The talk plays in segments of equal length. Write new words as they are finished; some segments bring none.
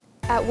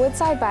At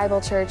Woodside Bible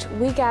Church,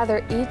 we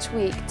gather each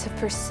week to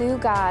pursue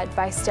God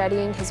by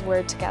studying His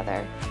Word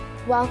together.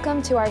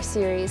 Welcome to our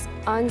series,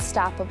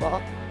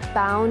 Unstoppable,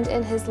 Bound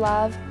in His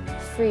Love,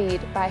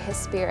 Freed by His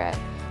Spirit,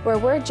 where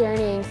we're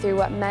journeying through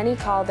what many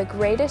call the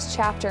greatest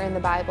chapter in the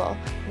Bible,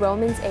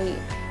 Romans 8,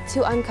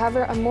 to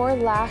uncover a more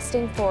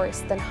lasting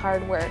force than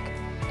hard work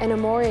and a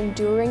more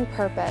enduring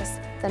purpose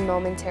than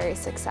momentary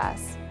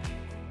success.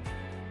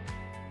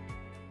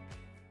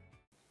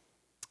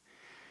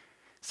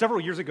 Several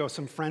years ago,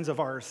 some friends of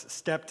ours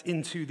stepped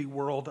into the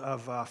world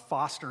of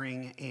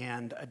fostering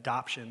and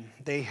adoption.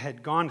 They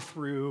had gone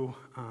through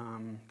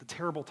the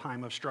terrible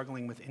time of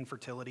struggling with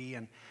infertility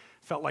and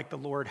felt like the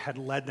Lord had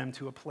led them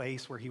to a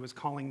place where He was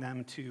calling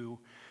them to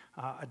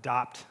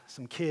adopt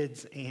some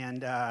kids.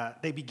 And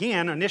they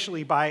began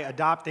initially by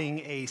adopting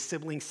a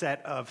sibling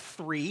set of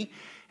 3.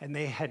 And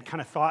they had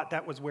kind of thought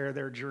that was where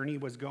their journey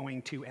was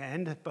going to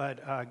end,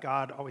 but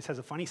God always has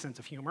a funny sense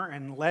of humor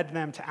and led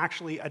them to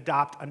actually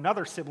adopt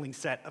another sibling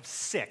set of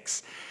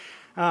 6.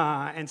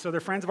 And so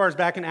they're friends of ours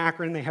back in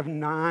Akron. They have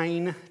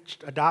 9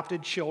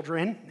 adopted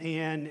children,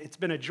 and it's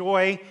been a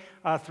joy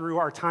through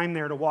our time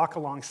there to walk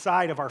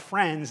alongside of our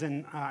friends.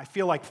 And I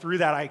feel like through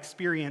that I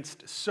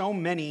experienced so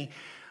many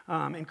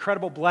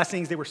incredible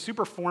blessings. They were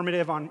super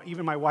formative on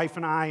even my wife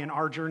and I and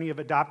our journey of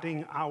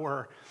adopting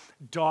our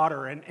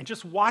daughter, and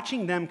just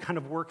watching them kind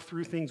of work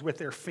through things with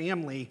their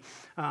family,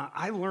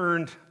 I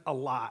learned a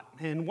lot.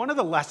 And one of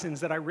the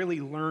lessons that I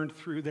really learned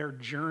through their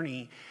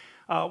journey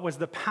was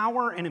the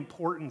power and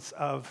importance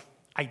of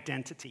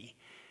identity.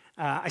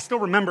 I still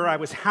remember I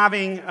was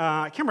having,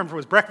 I can't remember if it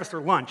was breakfast or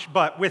lunch,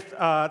 but with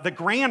the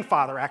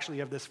grandfather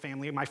actually of this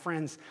family, my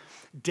friend's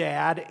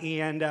dad,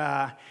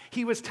 and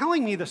he was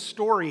telling me the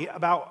story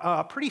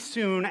about pretty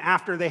soon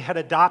after they had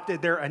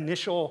adopted their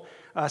initial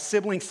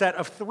sibling set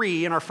of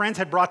 3, and our friends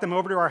had brought them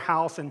over to our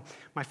house, and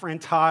my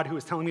friend Todd, who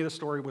was telling me the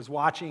story, was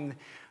watching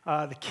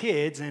the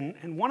kids,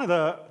 and one of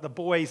the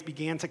boys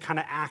began to kind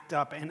of act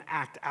up and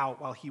act out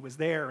while he was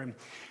there, and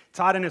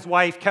Todd and his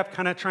wife kept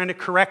kind of trying to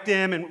correct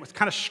him and was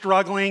kind of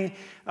struggling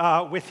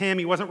with him.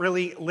 He wasn't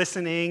really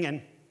listening,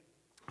 and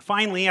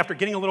finally, after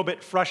getting a little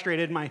bit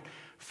frustrated, my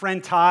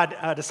friend Todd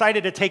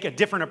decided to take a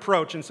different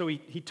approach, and so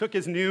he took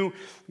his new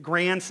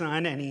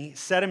grandson and he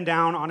set him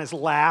down on his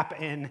lap,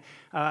 and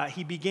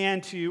he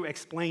began to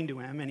explain to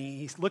him, and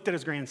he looked at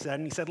his grandson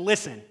and he said,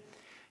 "Listen,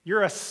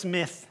 you're a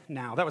Smith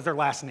now." That was their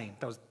last name.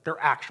 That was their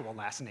actual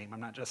last name.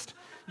 I'm not just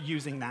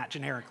using that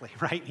generically,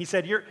 right? He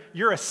said,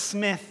 you're a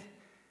Smith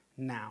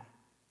now.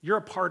 You're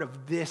a part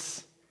of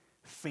this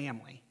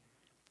family.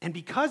 And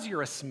because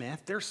you're a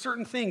Smith, there's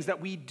certain things that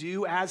we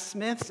do as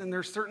Smiths, and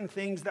there's certain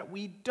things that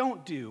we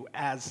don't do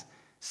as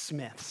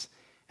Smiths.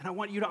 And I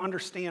want you to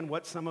understand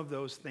what some of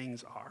those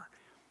things are.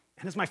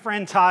 And as my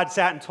friend Todd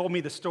sat and told me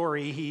the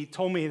story, he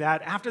told me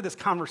that after this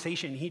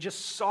conversation, he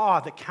just saw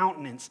the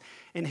countenance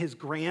in his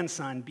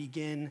grandson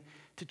begin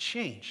to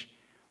change.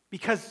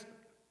 Because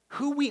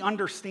who we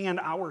understand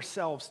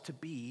ourselves to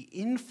be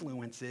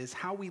influences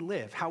how we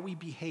live, how we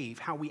behave,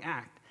 how we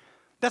act.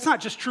 That's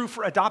not just true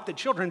for adopted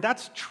children,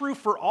 that's true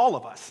for all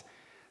of us.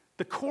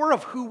 The core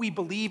of who we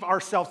believe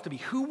ourselves to be,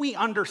 who we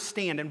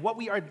understand and what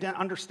we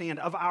understand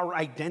of our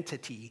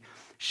identity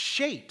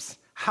shapes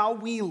how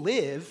we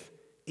live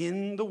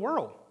in the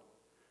world.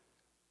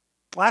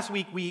 Last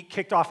week, we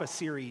kicked off a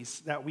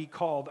series that we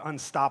called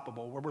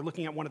Unstoppable, where we're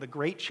looking at one of the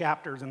great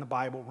chapters in the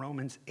Bible,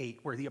 Romans 8,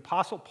 where the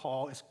Apostle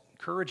Paul is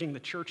encouraging the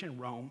church in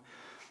Rome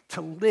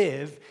to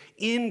live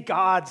in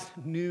God's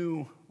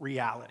new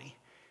reality.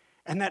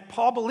 And that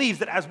Paul believes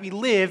that as we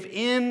live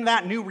in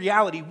that new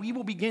reality, we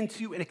will begin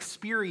to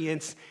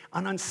experience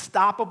an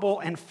unstoppable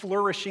and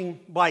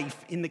flourishing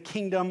life in the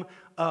kingdom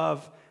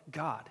of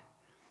God.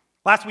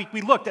 Last week,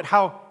 we looked at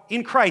how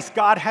in Christ,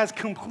 God has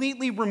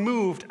completely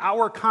removed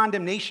our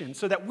condemnation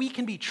so that we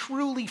can be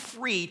truly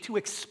free to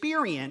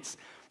experience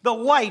the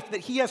life that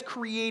He has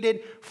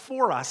created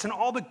for us and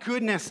all the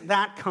goodness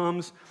that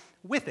comes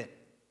with it.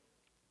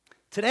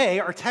 Today,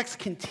 our text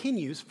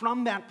continues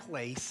from that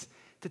place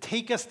to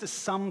take us to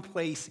some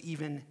place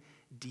even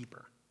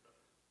deeper.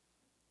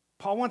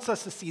 Paul wants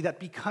us to see that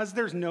because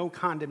there's no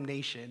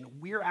condemnation,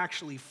 we're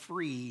actually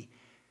free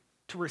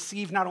to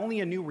receive not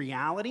only a new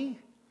reality,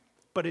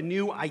 but a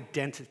new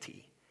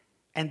identity.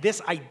 And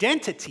this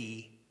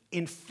identity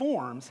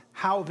informs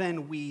how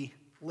then we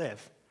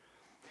live.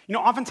 You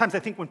know, oftentimes I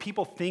think when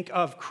people think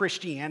of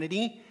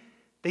Christianity,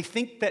 they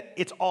think that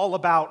it's all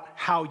about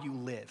how you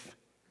live.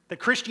 That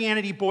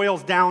Christianity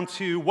boils down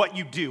to what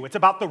you do. It's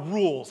about the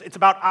rules. It's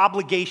about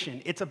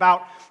obligation. It's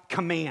about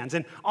commands.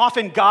 And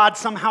often God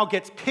somehow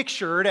gets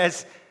pictured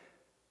as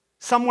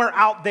somewhere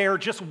out there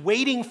just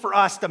waiting for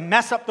us to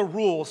mess up the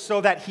rules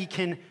so that He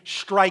can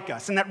strike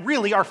us. And that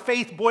really our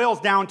faith boils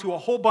down to a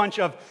whole bunch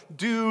of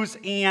do's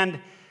and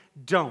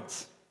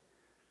don'ts.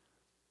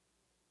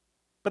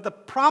 But the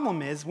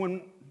problem is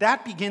when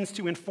that begins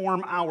to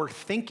inform our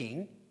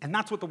thinking, and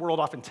that's what the world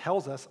often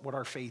tells us what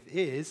our faith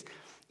is,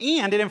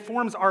 and it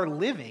informs our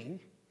living,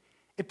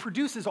 it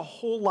produces a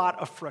whole lot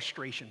of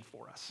frustration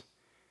for us.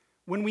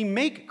 When we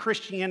make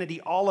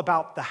Christianity all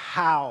about the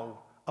how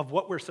of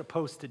what we're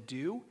supposed to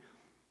do,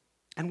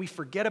 and we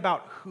forget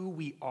about who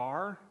we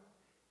are,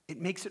 it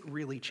makes it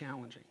really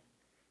challenging.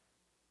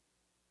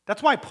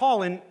 That's why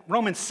Paul in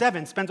Romans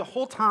 7 spends a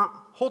whole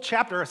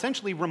chapter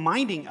essentially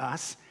reminding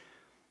us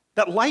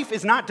that life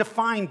is not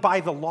defined by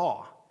the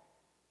law.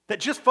 That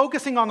just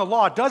focusing on the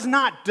law does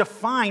not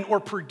define or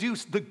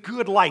produce the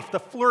good life, the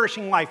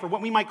flourishing life, or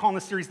what we might call in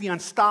this series the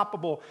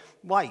unstoppable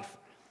life.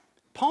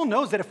 Paul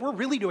knows that if we're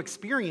really to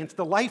experience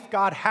the life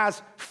God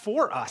has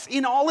for us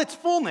in all its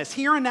fullness,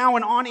 here and now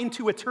and on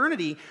into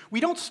eternity, we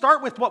don't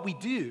start with what we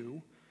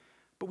do,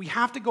 but we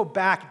have to go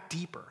back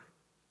deeper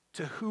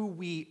to who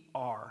we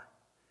are.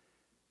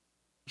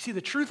 You see,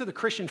 the truth of the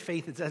Christian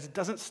faith is that it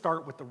doesn't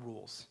start with the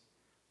rules.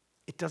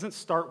 It doesn't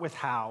start with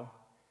how.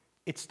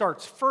 It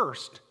starts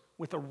first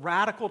with a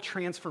radical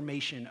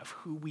transformation of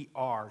who we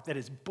are that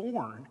is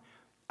born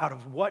out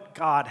of what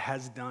God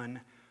has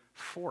done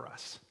for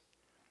us.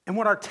 And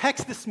what our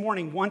text this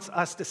morning wants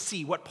us to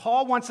see, what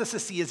Paul wants us to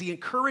see as he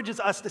encourages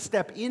us to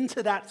step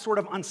into that sort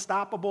of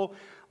unstoppable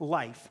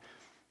life,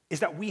 is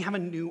that we have a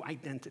new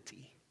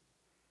identity.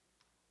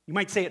 You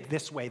might say it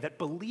this way, that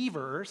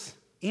believers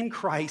in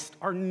Christ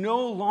are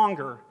no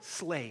longer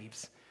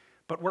slaves,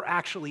 but we're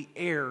actually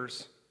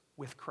heirs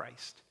with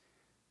Christ.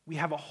 We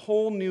have a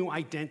whole new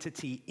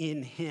identity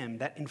in him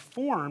that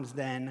informs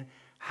then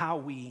how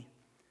we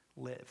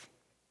live.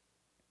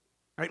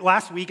 All right,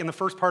 last week in the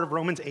first part of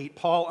Romans 8,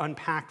 Paul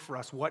unpacked for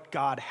us what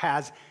God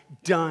has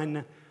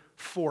done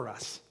for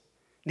us.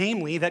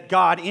 Namely, that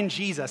God in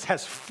Jesus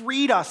has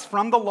freed us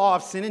from the law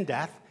of sin and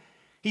death.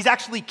 He's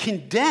actually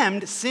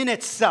condemned sin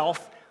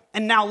itself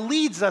and now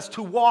leads us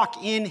to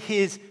walk in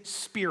his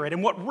Spirit.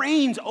 And what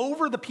reigns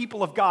over the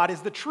people of God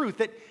is the truth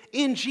that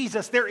in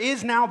Jesus there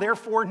is now,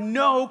 therefore,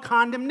 no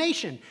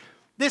condemnation.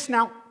 This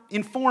now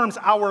informs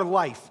our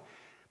life.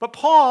 But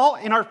Paul,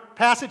 in our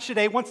passage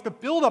today, wants to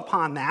build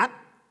upon that,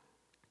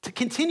 to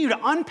continue to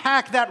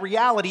unpack that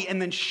reality and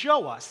then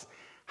show us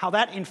how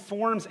that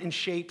informs and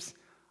shapes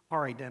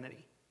our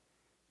identity.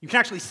 You can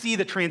actually see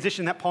the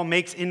transition that Paul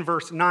makes in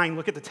verse 9.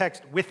 Look at the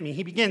text with me.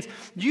 He begins,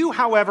 "You,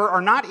 however,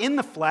 are not in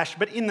the flesh,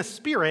 but in the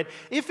Spirit,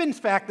 if in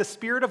fact the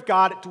Spirit of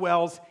God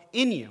dwells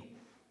in you."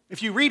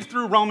 If you read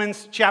through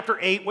Romans chapter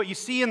 8, what you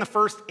see in the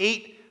first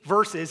 8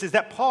 verses is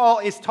that Paul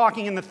is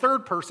talking in the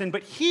third person,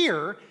 but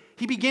here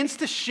he begins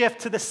to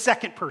shift to the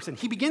second person.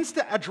 He begins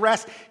to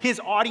address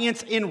his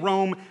audience in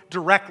Rome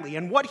directly.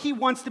 And what he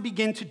wants to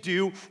begin to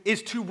do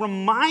is to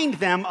remind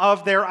them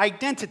of their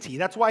identity.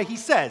 That's why he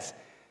says,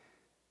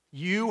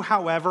 "You,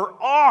 however,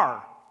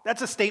 are."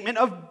 That's a statement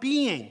of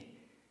being.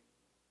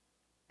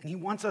 And he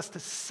wants us to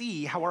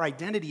see how our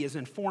identity is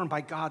informed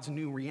by God's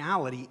new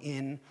reality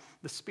in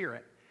the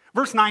Spirit.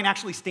 Verse 9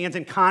 actually stands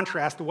in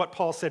contrast to what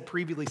Paul said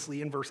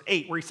previously in verse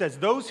 8, where he says,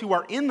 "Those who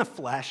are in the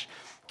flesh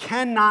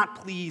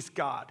cannot please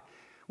God."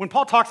 When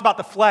Paul talks about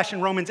the flesh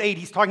in Romans 8,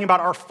 he's talking about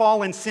our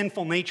fallen,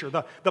 sinful nature,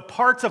 the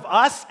parts of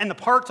us and the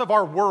parts of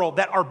our world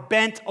that are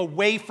bent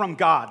away from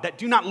God, that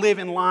do not live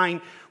in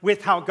line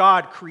with how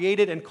God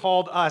created and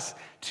called us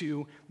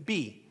to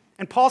be.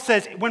 And Paul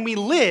says when we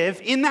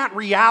live in that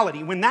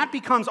reality, when that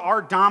becomes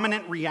our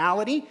dominant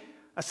reality,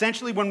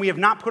 essentially when we have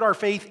not put our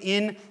faith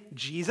in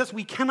Jesus,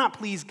 we cannot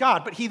please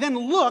God. But he then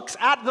looks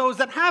at those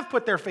that have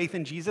put their faith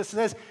in Jesus and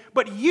says,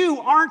 "But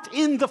you aren't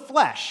in the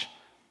flesh."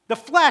 The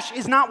flesh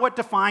is not what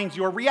defines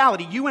your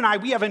reality. You and I,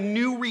 we have a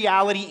new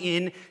reality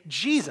in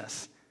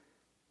Jesus.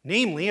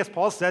 Namely, as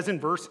Paul says in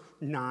verse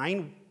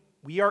 9,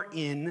 we are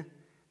in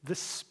the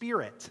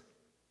Spirit.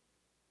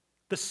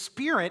 The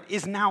Spirit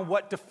is now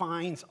what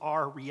defines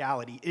our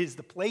reality. It is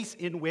the place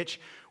in which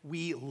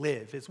we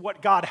live. It's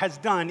what God has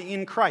done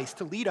in Christ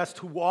to lead us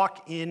to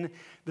walk in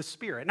the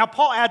Spirit. Now,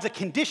 Paul adds a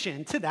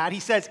condition to that. He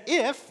says,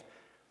 if,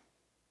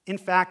 in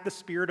fact, the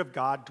Spirit of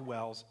God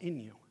dwells in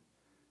you.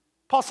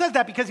 Paul says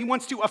that because he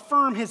wants to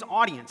affirm his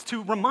audience,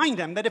 to remind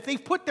them that if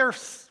they've put their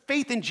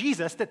faith in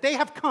Jesus, that they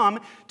have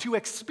come to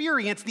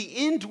experience the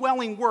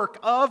indwelling work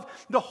of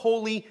the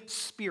Holy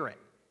Spirit.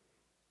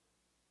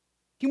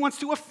 He wants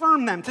to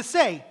affirm them, to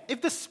say,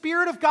 if the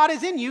Spirit of God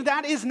is in you,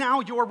 that is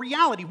now your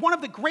reality. One of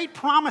the great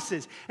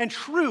promises and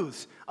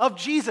truths of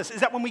Jesus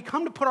is that when we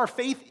come to put our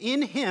faith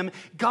in him,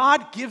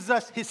 God gives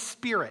us his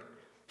Spirit.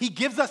 He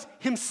gives us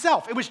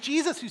himself. It was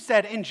Jesus who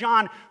said in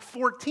John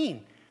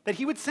 14, that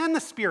he would send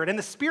the Spirit, and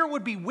the Spirit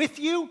would be with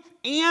you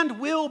and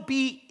will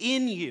be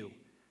in you.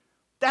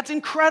 That's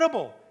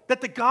incredible,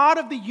 that the God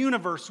of the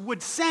universe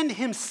would send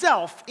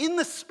himself in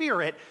the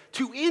Spirit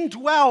to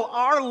indwell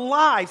our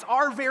lives,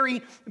 our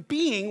very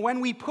being,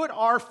 when we put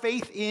our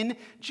faith in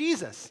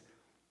Jesus.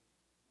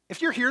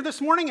 If you're here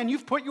this morning and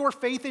you've put your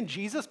faith in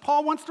Jesus,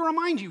 Paul wants to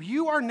remind you,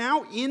 you are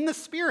now in the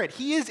Spirit.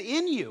 He is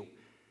in you.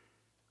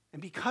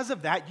 And because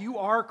of that, you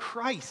are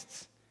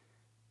Christ's.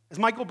 As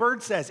Michael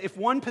Bird says, if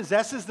one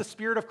possesses the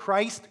Spirit of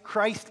Christ,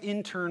 Christ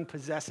in turn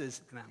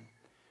possesses them.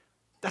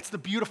 That's the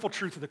beautiful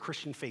truth of the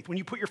Christian faith. When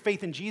you put your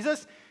faith in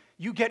Jesus,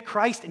 you get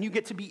Christ and you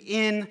get to be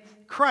in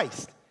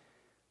Christ.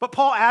 But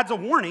Paul adds a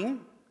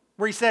warning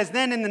where he says,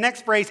 then in the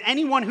next phrase,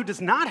 anyone who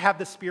does not have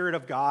the Spirit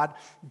of God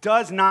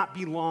does not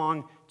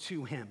belong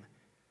to him.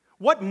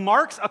 What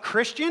marks a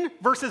Christian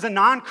versus a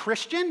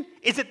non-Christian?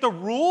 Is it the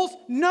rules?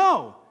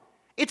 No.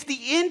 It's the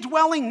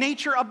indwelling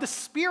nature of the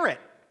Spirit.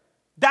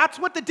 That's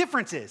what the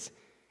difference is.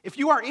 If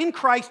you are in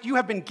Christ, you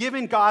have been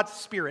given God's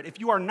Spirit. If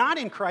you are not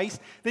in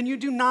Christ, then you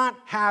do not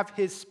have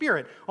his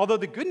Spirit. Although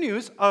the good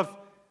news of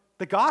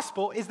the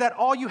gospel is that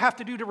all you have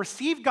to do to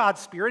receive God's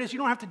Spirit is you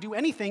don't have to do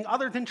anything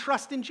other than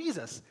trust in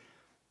Jesus,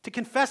 to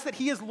confess that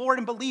he is Lord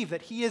and believe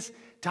that he has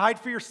died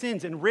for your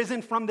sins and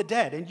risen from the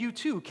dead, and you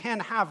too can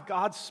have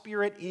God's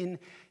Spirit in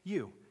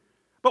you.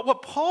 But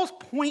what Paul's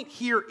point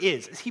here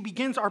is, as he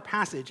begins our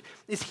passage,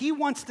 is he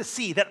wants to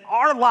see that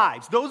our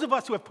lives, those of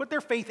us who have put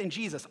their faith in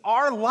Jesus,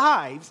 our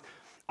lives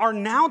are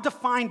now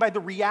defined by the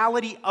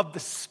reality of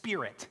the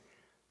Spirit.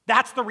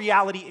 That's the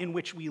reality in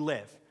which we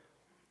live.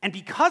 And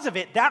because of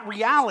it, that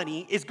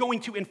reality is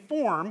going to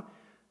inform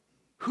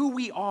who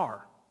we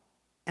are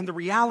and the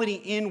reality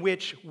in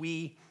which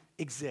we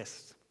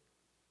exist.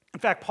 In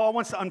fact, Paul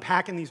wants to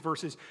unpack in these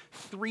verses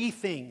 3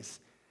 things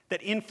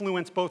that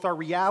influence both our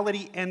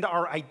reality and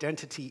our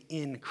identity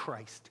in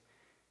Christ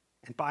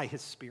and by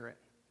his Spirit.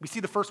 We see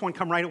the first one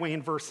come right away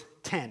in verse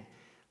 10.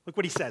 Look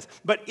what he says.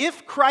 But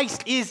if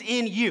Christ is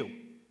in you,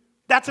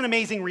 that's an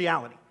amazing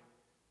reality.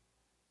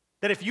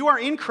 That if you are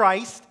in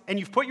Christ and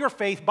you've put your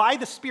faith by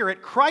the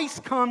Spirit,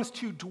 Christ comes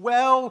to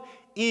dwell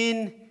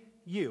in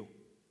you.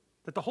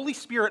 That the Holy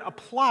Spirit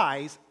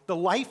applies the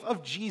life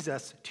of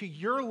Jesus to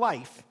your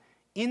life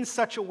in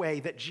such a way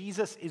that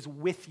Jesus is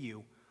with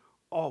you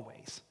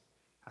always.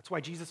 That's why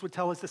Jesus would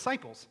tell his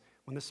disciples,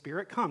 when the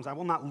Spirit comes, I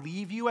will not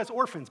leave you as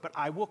orphans, but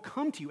I will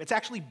come to you. It's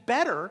actually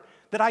better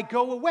that I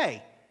go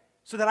away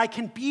so that I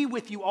can be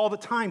with you all the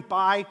time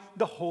by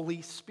the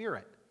Holy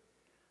Spirit.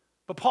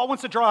 But Paul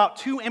wants to draw out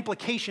 2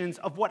 implications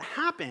of what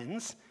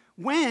happens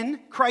when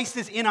Christ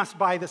is in us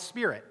by the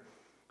Spirit.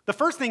 The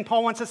first thing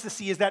Paul wants us to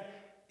see is that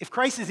if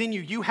Christ is in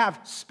you, you have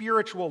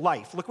spiritual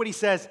life. Look what he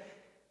says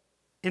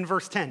in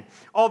verse 10.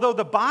 Although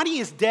the body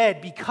is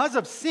dead because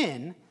of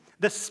sin,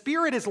 the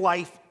Spirit is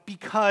life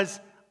because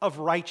of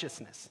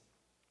righteousness.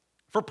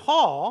 For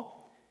Paul,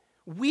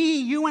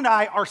 you and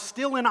I are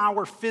still in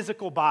our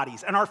physical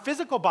bodies, and our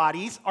physical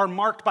bodies are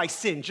marked by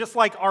sin, just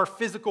like our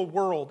physical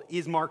world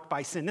is marked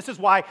by sin. This is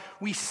why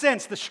we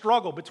sense the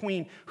struggle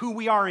between who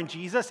we are in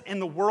Jesus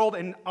and the world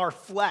and our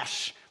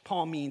flesh,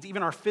 Paul means,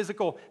 even our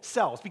physical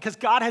selves, because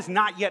God has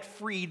not yet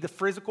freed the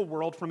physical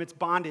world from its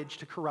bondage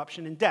to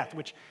corruption and death,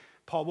 which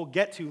Paul will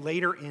get to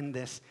later in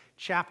this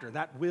chapter.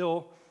 That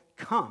will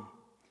come.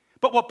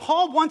 But what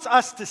Paul wants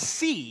us to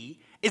see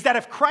is that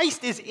if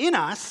Christ is in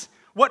us,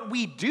 what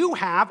we do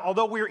have,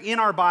 although we're in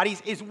our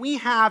bodies, is we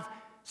have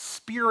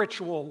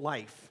spiritual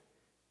life.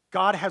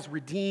 God has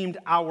redeemed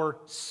our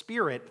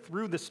spirit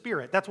through the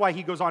Spirit. That's why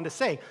he goes on to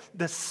say,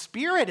 the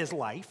Spirit is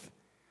life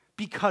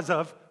because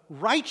of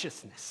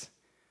righteousness.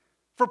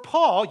 For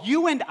Paul,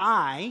 you and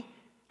I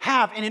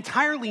have an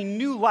entirely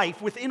new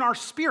life within our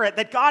spirit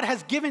that God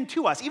has given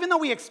to us. Even though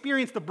we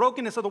experience the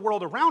brokenness of the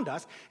world around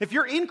us, if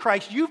you're in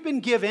Christ, you've been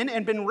given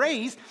and been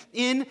raised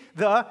in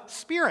the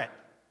Spirit.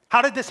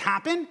 How did this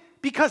happen?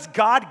 Because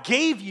God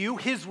gave you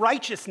his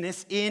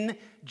righteousness in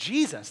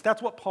Jesus.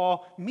 That's what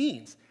Paul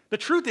means. The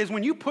truth is,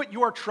 when you put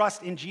your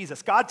trust in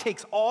Jesus, God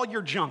takes all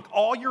your junk,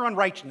 all your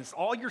unrighteousness,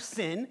 all your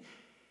sin,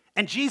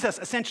 and Jesus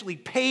essentially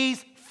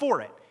pays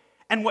for it.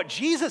 And what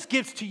Jesus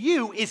gives to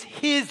you is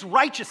his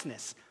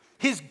righteousness,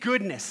 his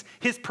goodness,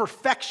 his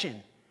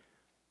perfection.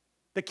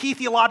 The key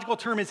theological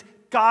term is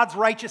God's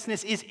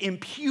righteousness is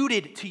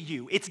imputed to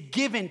you. It's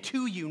given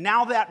to you.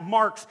 Now that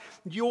marks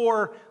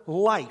your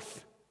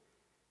life.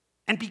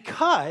 And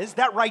because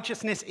that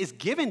righteousness is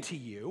given to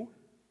you,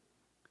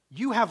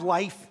 you have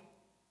life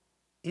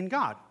in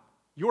God.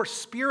 Your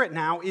spirit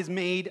now is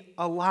made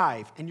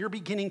alive, and you're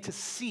beginning to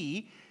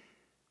see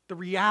the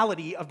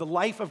reality of the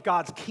life of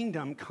God's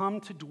kingdom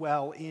come to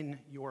dwell in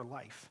your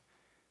life.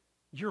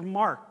 You're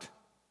marked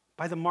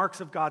by the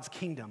marks of God's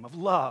kingdom of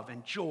love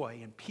and joy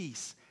and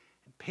peace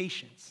and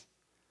patience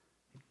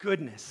and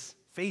goodness,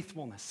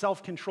 faithfulness,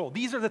 self-control.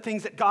 These are the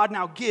things that God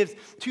now gives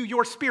to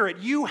your spirit.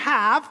 You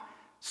have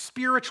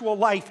spiritual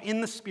life in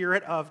the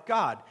Spirit of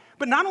God.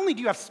 But not only do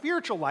you have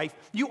spiritual life,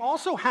 you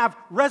also have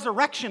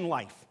resurrection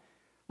life.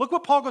 Look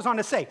what Paul goes on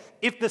to say.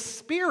 If the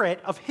Spirit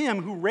of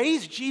him who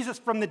raised Jesus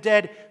from the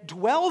dead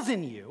dwells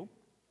in you,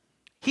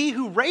 he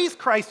who raised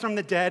Christ from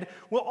the dead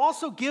will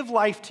also give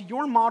life to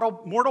your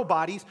mortal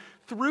bodies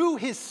through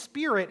his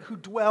Spirit who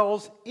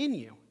dwells in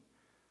you.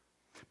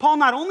 Paul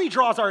not only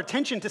draws our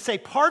attention to say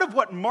part of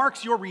what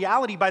marks your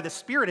reality by the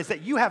Spirit is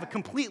that you have a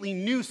completely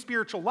new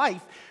spiritual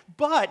life,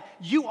 but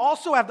you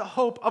also have the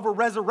hope of a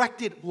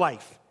resurrected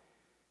life.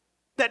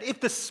 That if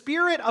the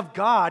Spirit of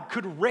God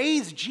could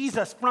raise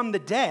Jesus from the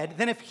dead,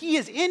 then if he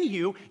is in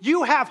you,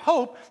 you have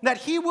hope that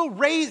he will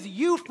raise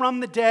you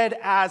from the dead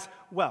as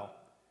well.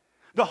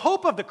 The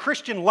hope of the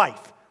Christian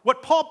life,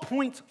 what Paul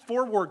points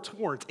forward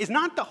towards, is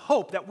not the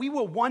hope that we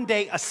will one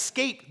day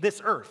escape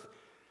this earth.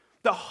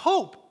 The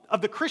hope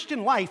of the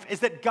Christian life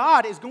is that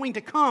God is going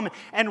to come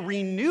and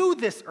renew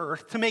this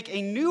earth to make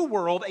a new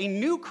world, a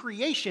new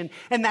creation,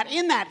 and that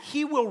in that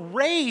he will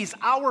raise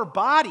our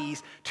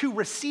bodies to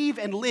receive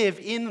and live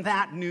in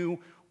that new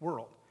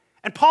world.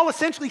 And Paul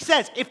essentially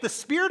says, if the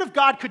Spirit of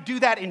God could do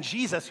that in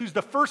Jesus, who's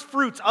the first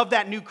fruits of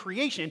that new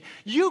creation,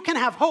 you can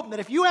have hope that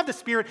if you have the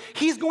Spirit,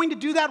 he's going to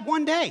do that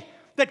one day.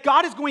 That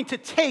God is going to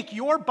take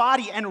your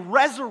body and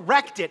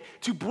resurrect it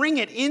to bring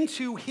it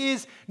into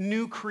his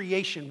new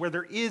creation where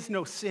there is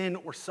no sin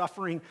or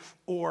suffering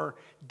or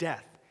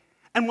death.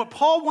 And what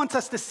Paul wants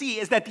us to see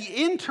is that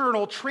the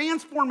internal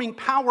transforming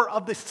power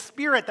of the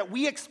Spirit that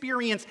we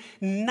experience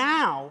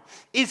now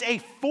is a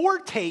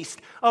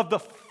foretaste of the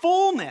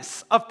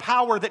fullness of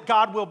power that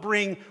God will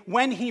bring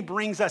when he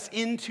brings us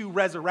into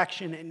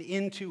resurrection and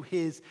into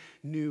his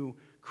new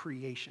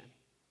creation.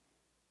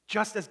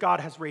 Just as God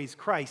has raised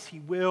Christ, he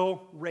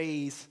will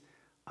raise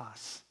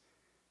us.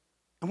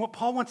 And what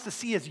Paul wants to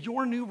see is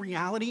your new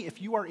reality,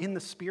 if you are in the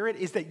Spirit,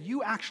 is that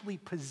you actually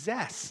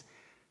possess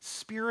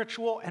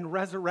spiritual and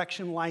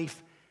resurrection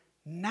life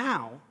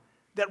now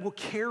that will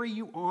carry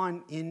you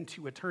on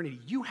into eternity.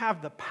 You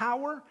have the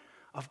power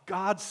of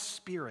God's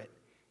Spirit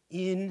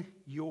in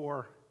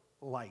your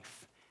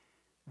life.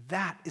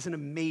 That is an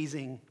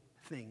amazing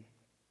thing.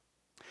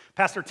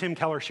 Pastor Tim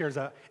Keller shares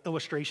an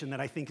illustration that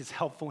I think is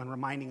helpful in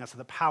reminding us of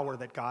the power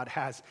that God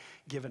has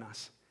given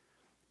us.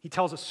 He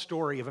tells a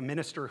story of a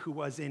minister who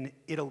was in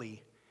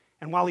Italy.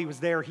 And while he was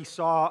there, he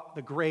saw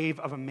the grave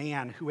of a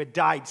man who had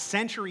died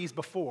centuries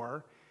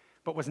before,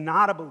 but was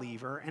not a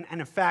believer, and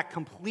in fact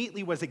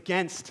completely was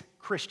against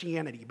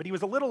Christianity. But he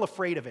was a little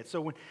afraid of it.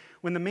 So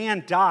when the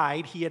man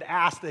died, he had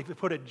asked that they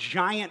put a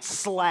giant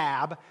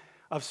slab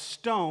of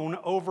stone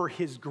over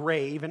his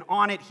grave, and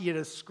on it he had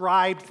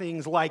inscribed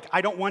things like,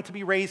 I don't want to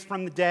be raised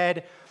from the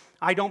dead,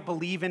 I don't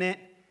believe in it.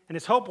 And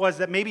his hope was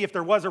that maybe if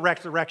there was a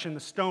resurrection,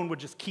 the stone would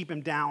just keep him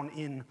down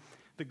in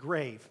the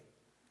grave.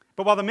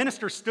 But while the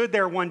minister stood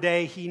there one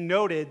day, he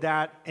noted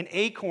that an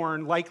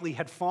acorn likely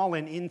had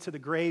fallen into the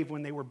grave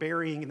when they were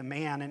burying the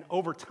man. And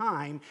over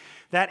time,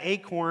 that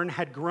acorn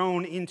had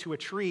grown into a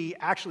tree,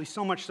 actually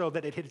so much so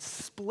that it had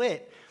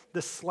split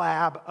the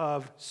slab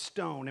of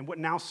stone. And what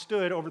now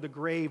stood over the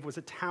grave was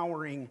a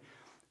towering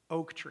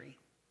oak tree.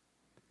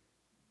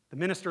 The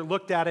minister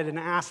looked at it and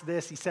asked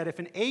this. He said, if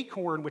an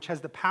acorn, which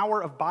has the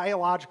power of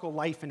biological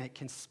life in it,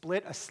 can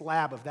split a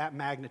slab of that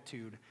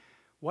magnitude,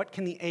 what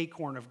can the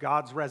acorn of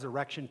God's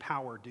resurrection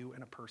power do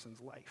in a person's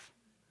life?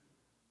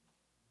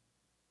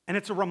 And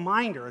it's a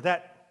reminder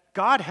that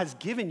God has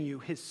given you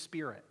his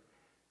Spirit,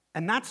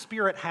 and that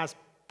Spirit has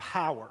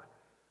power,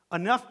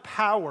 enough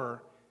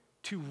power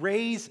to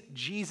raise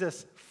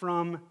Jesus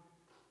from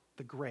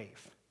the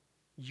grave.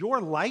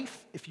 Your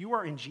life, if you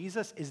are in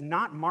Jesus, is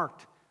not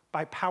marked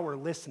by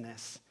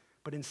powerlessness,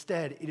 but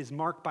instead it is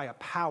marked by a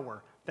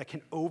power that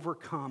can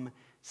overcome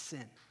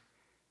sin.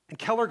 And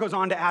Keller goes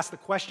on to ask the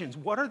questions,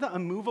 what are the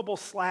immovable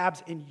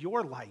slabs in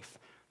your life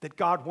that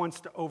God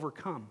wants to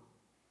overcome?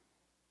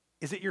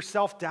 Is it your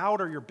self-doubt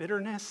or your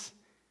bitterness?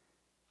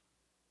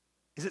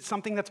 Is it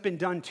something that's been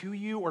done to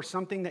you or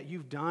something that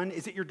you've done?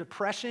 Is it your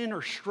depression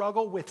or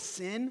struggle with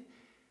sin?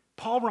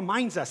 Paul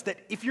reminds us that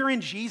if you're in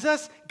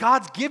Jesus,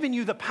 God's given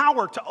you the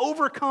power to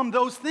overcome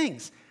those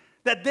things,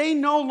 that they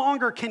no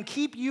longer can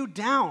keep you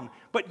down,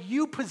 but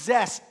you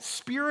possess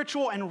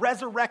spiritual and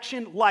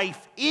resurrection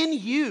life in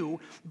you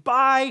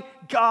by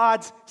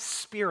God's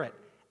Spirit.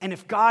 And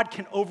if God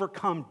can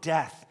overcome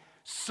death,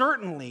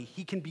 certainly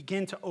he can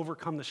begin to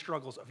overcome the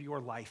struggles of your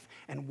life,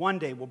 and one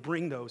day will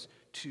bring those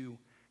to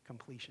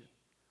completion.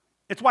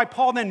 It's why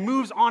Paul then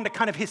moves on to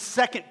kind of his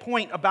second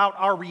point about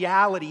our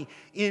reality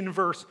in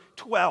verse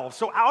 12.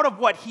 So out of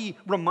what he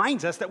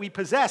reminds us that we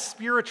possess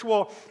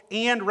spiritual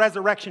and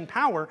resurrection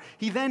power,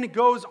 he then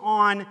goes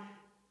on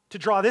to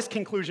draw this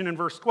conclusion in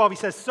verse 12. He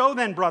says, so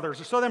then brothers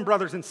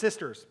and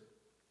sisters,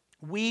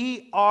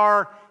 we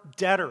are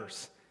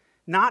debtors,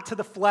 not to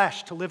the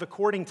flesh, to live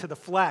according to the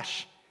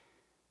flesh.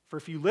 For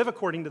if you live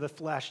according to the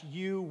flesh,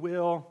 you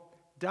will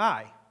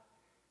die.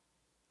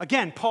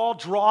 Again, Paul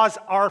draws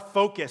our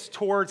focus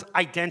towards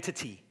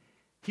identity.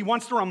 He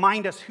wants to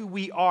remind us who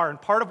we are.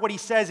 And part of what he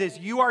says is,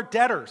 you are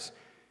debtors.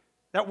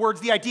 That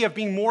word's the idea of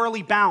being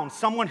morally bound,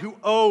 someone who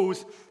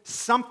owes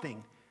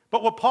something.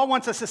 But what Paul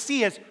wants us to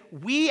see is,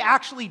 we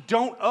actually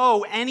don't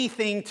owe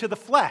anything to the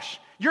flesh.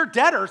 You're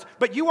debtors,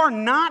 but you are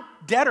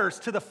not debtors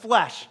to the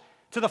flesh,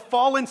 to the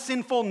fallen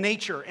sinful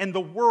nature and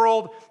the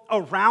world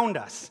around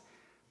us.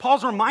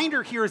 Paul's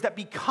reminder here is that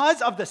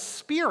because of the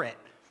Spirit,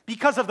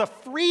 because of the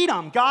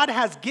freedom God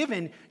has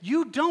given,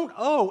 you don't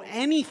owe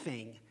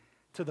anything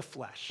to the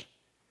flesh.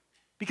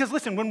 Because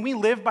listen, when we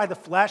live by the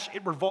flesh,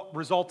 it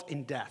results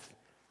in death.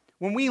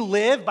 When we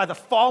live by the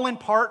fallen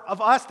part of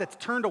us that's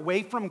turned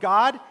away from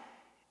God,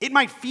 it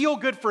might feel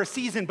good for a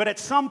season, but at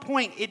some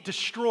point it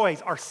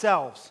destroys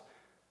ourselves,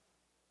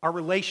 our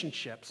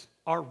relationships,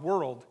 our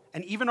world,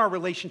 and even our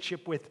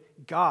relationship with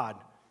God.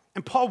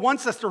 And Paul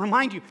wants us to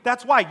remind you,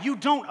 that's why you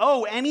don't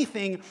owe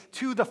anything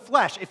to the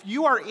flesh. If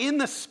you are in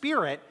the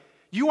Spirit,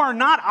 You are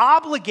not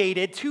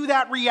obligated to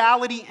that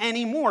reality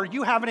anymore.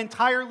 You have an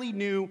entirely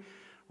new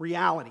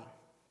reality.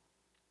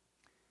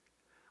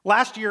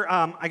 Last year,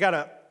 I got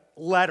a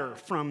letter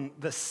from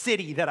the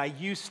city that I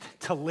used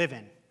to live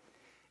in.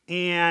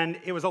 And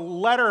it was a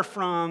letter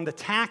from the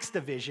tax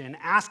division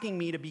asking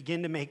me to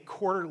begin to make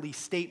quarterly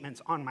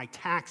statements on my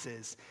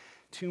taxes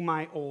to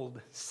my old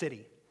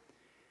city.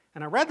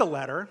 And I read the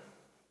letter,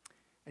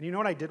 and you know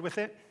what I did with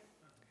it?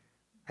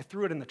 I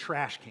threw it in the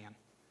trash can.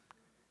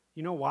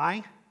 You know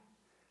why?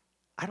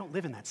 I don't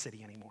live in that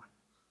city anymore.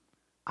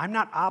 I'm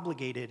not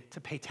obligated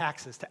to pay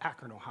taxes to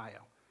Akron, Ohio.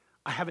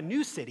 I have a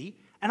new city,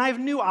 and I have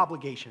new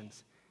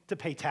obligations to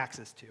pay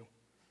taxes to,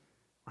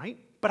 right?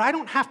 But I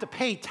don't have to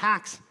pay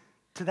tax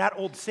to that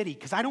old city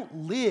because I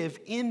don't live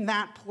in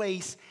that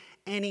place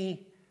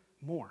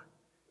anymore.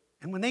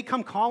 And when they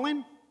come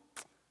calling,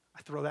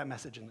 I throw that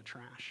message in the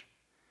trash.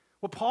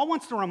 What Paul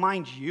wants to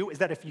remind you is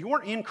that if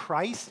you're in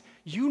Christ,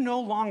 you no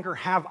longer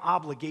have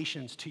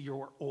obligations to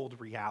your old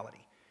reality.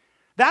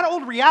 That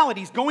old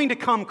reality is going to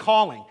come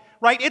calling,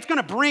 right? It's going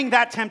to bring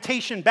that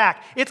temptation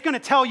back. It's going to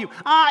tell you,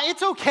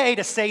 it's okay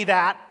to say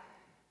that.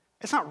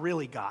 It's not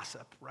really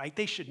gossip, right?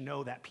 They should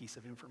know that piece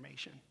of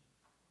information.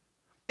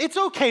 It's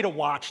okay to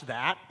watch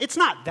that. It's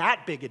not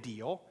that big a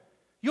deal.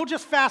 You'll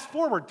just fast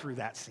forward through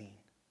that scene.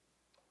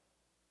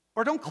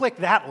 Or don't click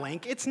that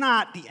link. It's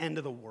not the end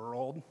of the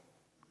world.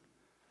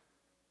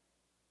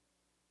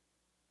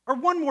 Or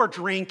one more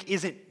drink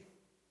isn't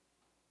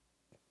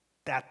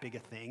that big a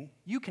thing.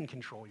 You can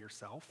control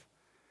yourself.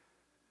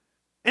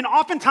 And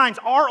oftentimes,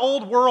 our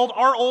old world,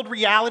 our old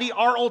reality,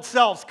 our old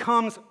selves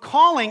comes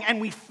calling,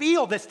 and we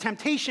feel this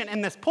temptation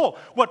and this pull.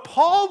 What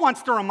Paul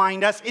wants to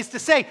remind us is to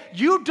say,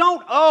 you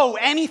don't owe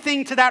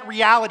anything to that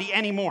reality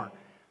anymore.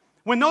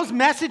 When those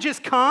messages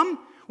come,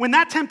 when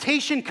that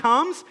temptation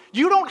comes,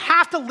 you don't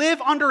have to live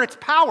under its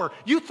power.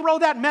 You throw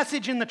that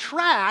message in the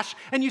trash,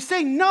 and you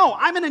say, no,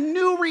 I'm in a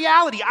new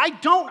reality. I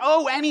don't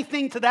owe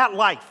anything to that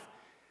life.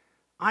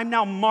 I'm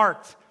now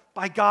marked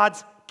by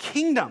God's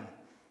kingdom.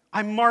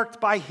 I'm marked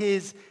by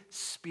His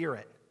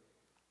Spirit.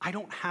 I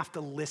don't have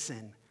to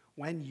listen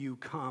when you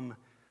come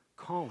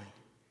calling.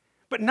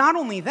 But not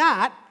only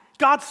that,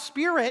 God's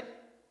Spirit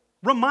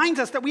reminds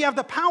us that we have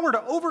the power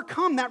to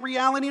overcome that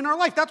reality in our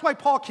life. That's why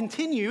Paul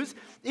continues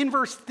in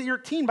verse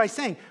 13 by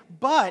saying,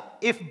 but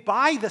if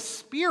by the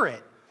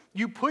Spirit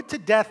you put to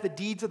death the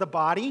deeds of the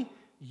body,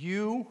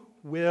 you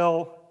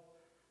will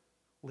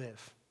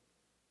live.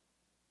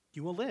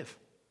 You will live.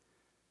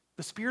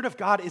 The Spirit of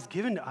God is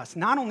given to us,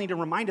 not only to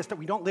remind us that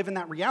we don't live in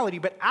that reality,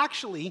 but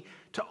actually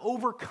to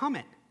overcome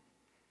it.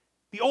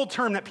 The old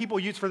term that people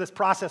use for this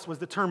process was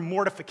the term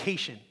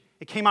mortification.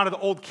 It came out of the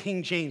old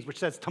King James, which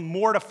says to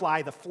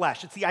mortify the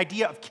flesh. It's the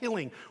idea of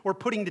killing or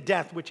putting to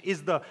death, which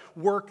is the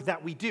work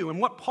that we do. And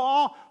what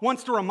Paul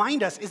wants to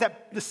remind us is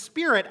that the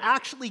Spirit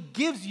actually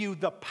gives you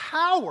the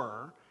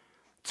power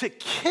to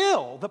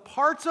kill the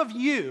parts of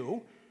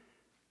you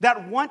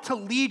that want to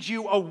lead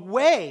you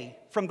away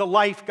from the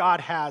life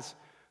God has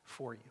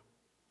for you.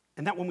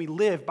 And that when we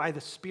live by the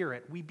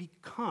Spirit, we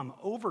become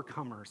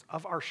overcomers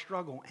of our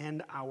struggle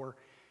and our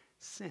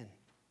sin.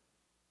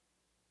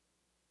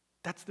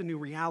 That's the new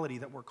reality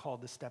that we're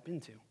called to step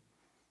into.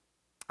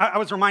 I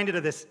was reminded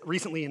of this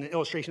recently in an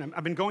illustration.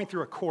 I've been going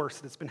through a course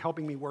that's been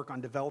helping me work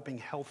on developing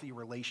healthy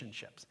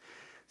relationships.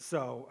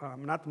 So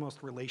I'm not the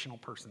most relational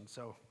person,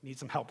 so need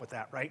some help with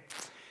that, right?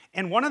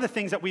 And one of the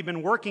things that we've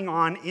been working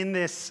on in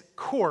this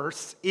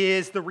course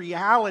is the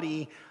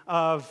reality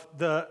of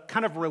the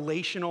kind of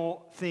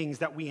relational things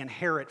that we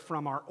inherit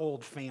from our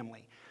old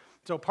family.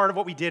 So part of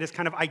what we did is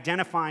kind of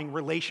identifying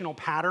relational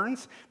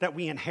patterns that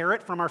we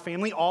inherit from our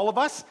family. All of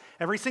us,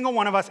 every single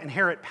one of us,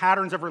 inherit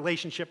patterns of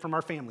relationship from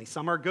our family.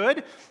 Some are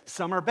good,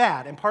 some are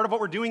bad. And part of what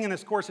we're doing in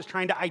this course is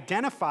trying to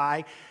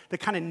identify the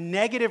kind of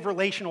negative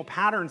relational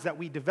patterns that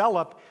we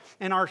develop.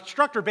 And our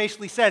instructor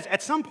basically says,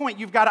 at some point,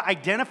 you've got to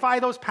identify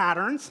those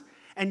patterns,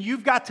 and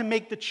you've got to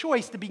make the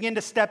choice to begin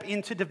to step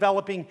into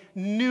developing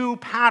new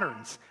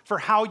patterns for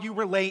how you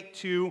relate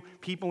to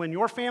people in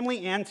your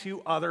family and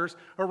to others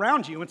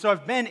around you. And so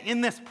I've been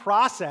in this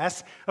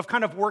process of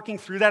kind of working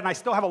through that, and I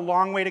still have a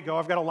long way to go.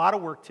 I've got a lot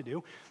of work to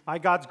do. By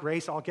God's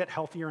grace, I'll get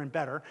healthier and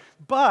better.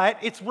 But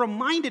it's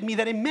reminded me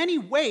that in many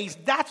ways,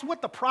 that's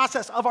what the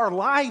process of our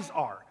lives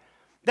are.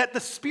 That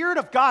the Spirit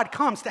of God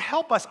comes to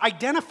help us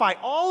identify.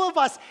 All of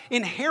us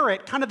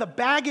inherit kind of the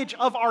baggage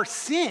of our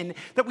sin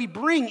that we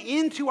bring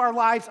into our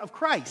lives of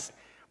Christ.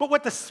 But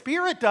what the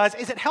Spirit does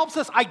is it helps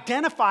us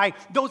identify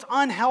those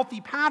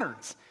unhealthy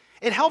patterns.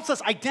 It helps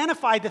us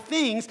identify the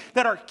things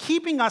that are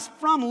keeping us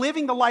from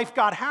living the life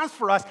God has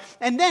for us.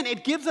 And then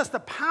it gives us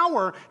the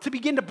power to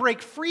begin to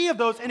break free of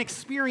those and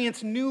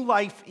experience new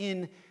life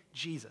in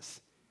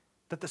Jesus.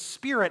 That the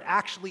Spirit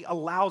actually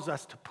allows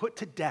us to put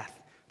to death,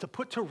 to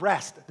put to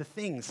rest the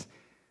things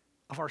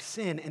of our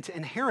sin and to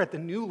inherit the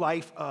new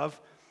life of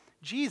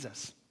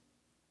Jesus.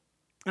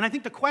 And I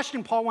think the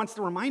question Paul wants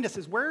to remind us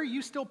is, where are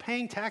you still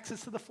paying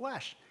taxes to the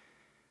flesh?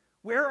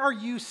 Where are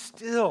you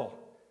still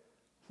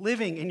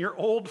living in your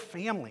old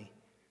family?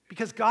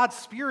 Because God's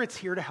Spirit's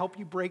here to help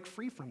you break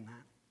free from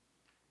that.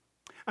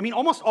 I mean,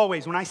 almost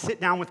always when I sit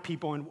down with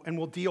people and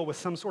we'll deal with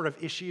some sort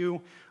of issue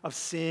of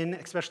sin,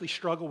 especially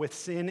struggle with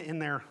sin in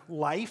their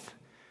life,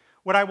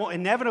 what I will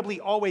inevitably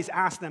always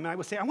ask them, and I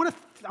would say, I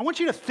want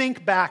you to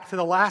think back to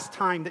the last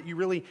time that you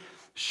really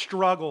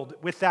struggled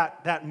with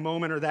that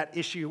moment or that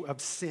issue of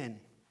sin.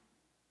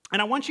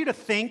 And I want you to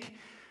think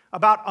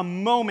about a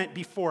moment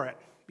before it,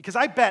 because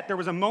I bet there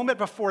was a moment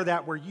before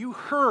that where you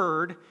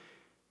heard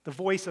the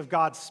voice of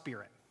God's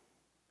Spirit.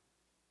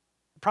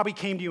 It probably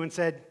came to you and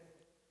said,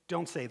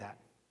 don't say that.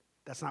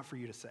 That's not for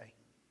you to say.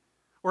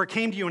 Or it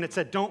came to you and it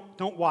said,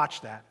 don't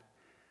watch that.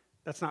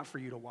 That's not for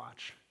you to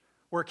watch.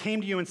 Or it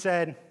came to you and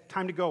said,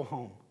 time to go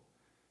home.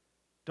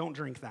 Don't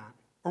drink that.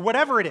 Or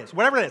whatever it is.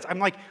 I'm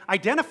like,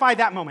 identify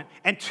that moment.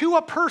 And to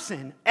a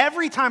person,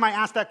 every time I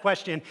ask that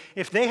question,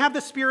 if they have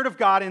the Spirit of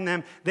God in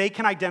them, they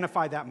can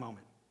identify that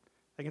moment.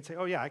 They can say,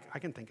 oh yeah, I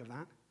can think of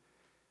that.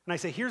 And I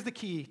say, here's the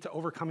key to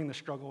overcoming the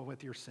struggle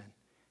with your sin.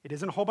 It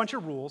isn't a whole bunch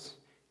of rules.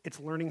 It's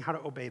learning how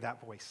to obey that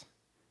voice.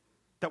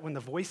 That when the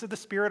voice of the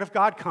Spirit of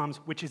God comes,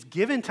 which is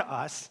given to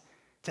us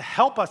to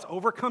help us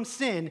overcome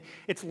sin,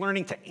 it's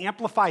learning to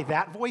amplify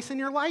that voice in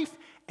your life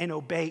and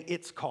obey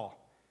its call.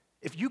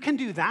 If you can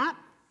do that,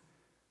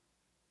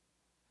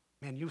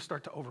 man, you'll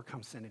start to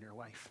overcome sin in your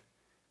life.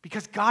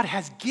 Because God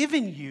has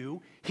given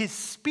you His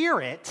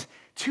Spirit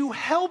to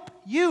help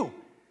you.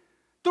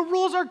 The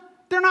rules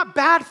they're not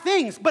bad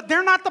things, but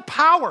they're not the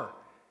power.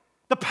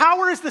 The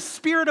power is the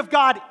Spirit of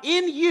God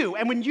in you.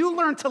 And when you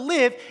learn to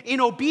live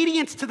in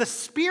obedience to the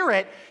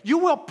Spirit, you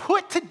will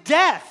put to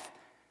death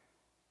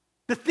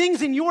the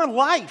things in your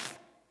life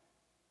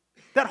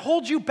that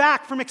hold you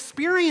back from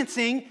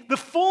experiencing the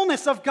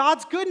fullness of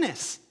God's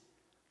goodness.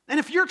 And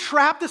if you're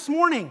trapped this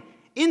morning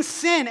in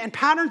sin and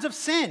patterns of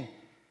sin,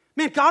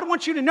 man, God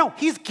wants you to know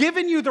He's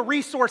given you the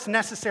resource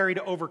necessary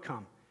to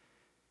overcome.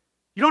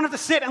 You don't have to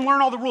sit and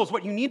learn all the rules.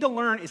 What you need to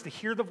learn is to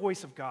hear the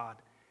voice of God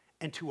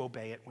and to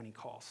obey it when He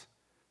calls.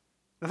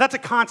 Now, that's a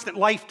constant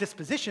life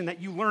disposition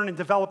that you learn and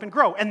develop and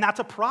grow, and that's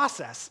a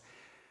process.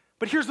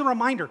 But here's the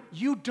reminder,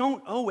 you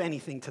don't owe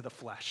anything to the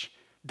flesh.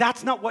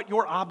 That's not what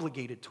you're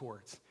obligated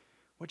towards.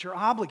 What you're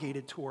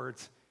obligated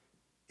towards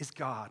is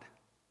God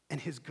and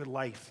His good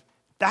life.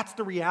 That's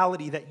the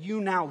reality that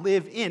you now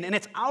live in, and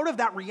it's out of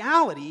that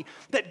reality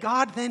that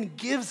God then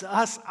gives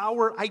us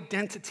our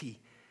identity.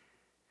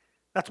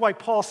 That's why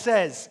Paul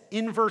says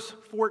in verse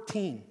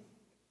 14,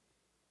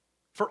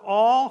 for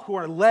all who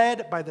are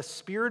led by the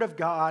Spirit of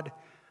God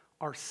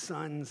are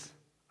sons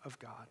of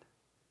God.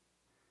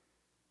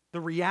 The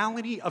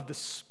reality of the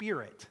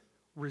Spirit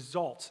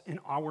results in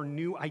our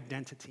new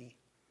identity.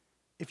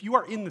 If you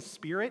are in the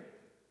Spirit,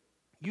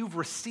 you've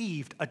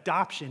received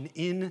adoption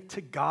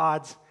into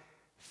God's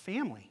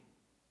family.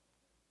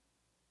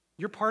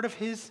 You're part of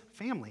His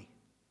family.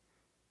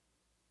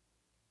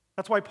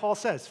 That's why Paul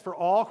says, for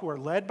all who are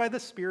led by the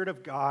Spirit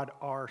of God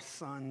are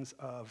sons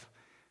of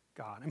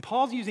God. And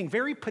Paul's using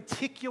very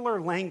particular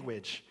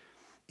language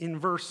in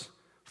verse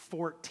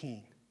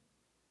 14,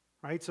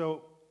 right?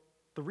 So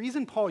the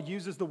reason Paul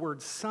uses the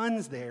word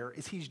sons there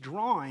is he's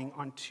drawing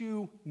on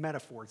two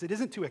metaphors. It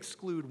isn't to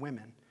exclude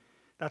women.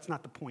 That's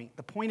not the point.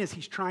 The point is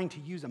he's trying to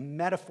use a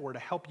metaphor to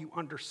help you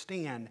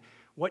understand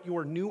what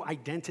your new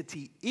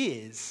identity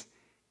is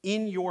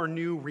in your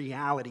new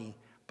reality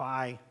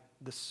by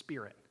the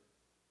Spirit.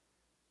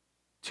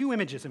 Two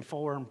images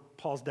inform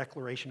Paul's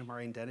declaration of our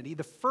identity.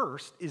 The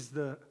first is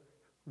the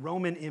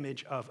Roman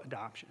image of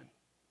adoption.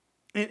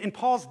 In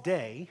Paul's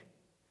day,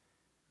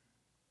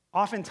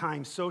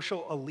 oftentimes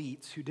social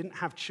elites who didn't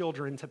have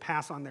children to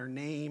pass on their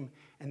name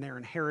and their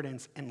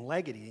inheritance and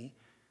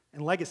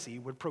legacy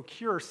would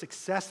procure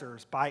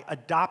successors by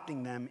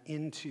adopting them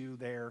into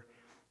their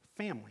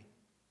family.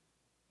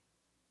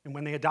 And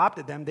when they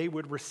adopted them, they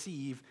would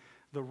receive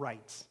the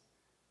rights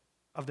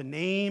of the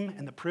name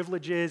and the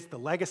privileges, the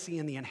legacy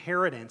and the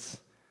inheritance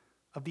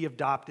of the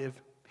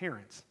adoptive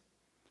parents.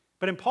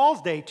 But in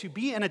Paul's day, to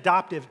be an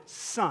adoptive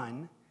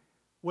son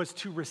was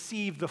to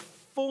receive the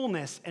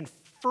fullness and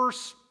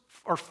first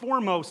or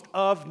foremost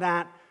of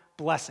that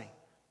blessing.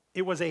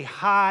 It was a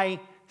high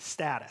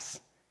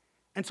status.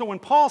 And so when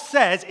Paul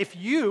says, if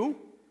you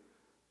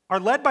are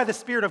led by the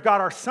Spirit of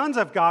God, are sons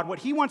of God, what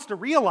he wants to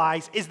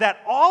realize is that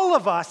all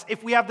of us,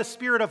 if we have the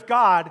Spirit of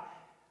God,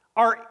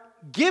 are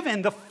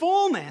given the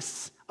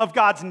fullness of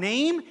God's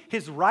name,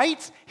 His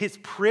rights, His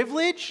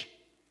privilege,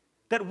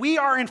 that we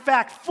are in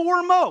fact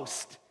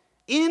foremost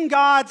in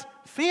God's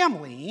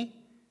family,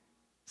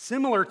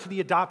 similar to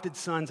the adopted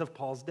sons of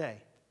Paul's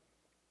day.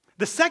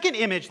 The second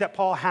image that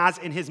Paul has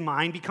in his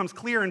mind becomes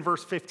clear in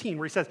verse 15,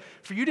 where he says,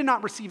 for you did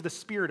not receive the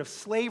spirit of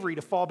slavery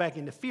to fall back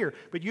into fear,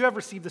 but you have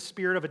received the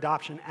spirit of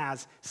adoption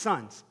as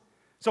sons.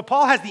 So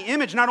Paul has the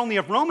image not only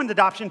of Roman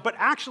adoption, but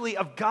actually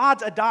of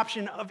God's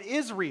adoption of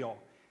Israel,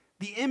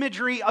 the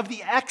imagery of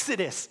the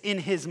Exodus in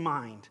his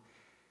mind.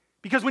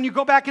 Because when you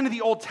go back into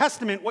the Old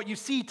Testament, what you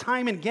see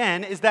time and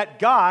again is that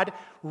God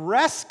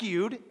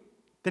rescued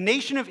the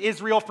nation of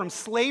Israel from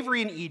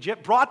slavery in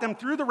Egypt, brought them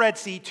through the Red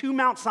Sea to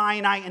Mount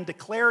Sinai, and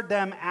declared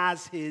them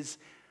as His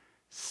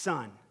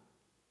son.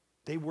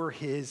 They were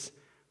His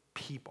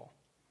people.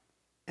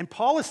 And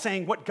Paul is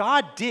saying what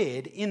God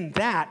did in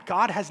that,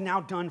 God has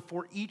now done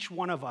for each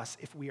one of us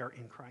if we are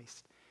in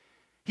Christ.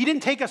 He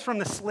didn't take us from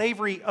the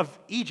slavery of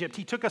Egypt.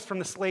 He took us from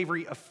the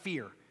slavery of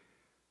fear,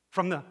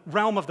 from the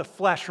realm of the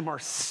flesh, from our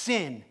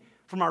sin,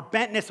 from our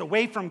bentness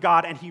away from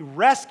God, and he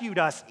rescued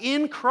us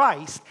in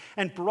Christ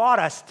and brought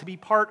us to be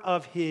part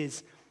of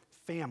his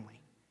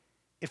family.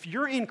 If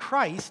you're in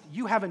Christ,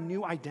 you have a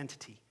new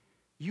identity.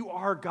 You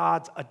are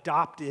God's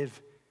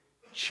adoptive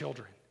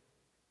children.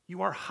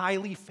 You are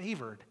highly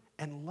favored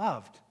and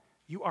loved.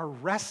 You are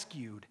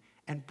rescued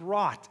and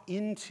brought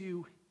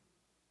into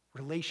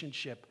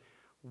relationship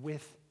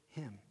with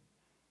him.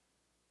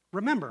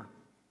 Remember,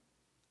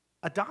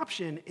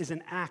 adoption is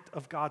an act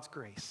of God's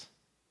grace.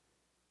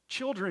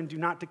 Children do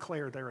not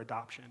declare their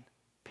adoption.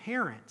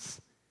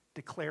 Parents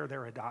declare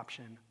their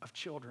adoption of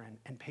children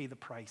and pay the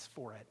price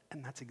for it.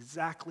 And that's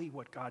exactly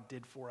what God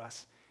did for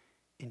us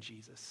in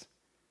Jesus.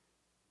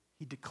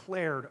 He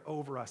declared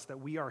over us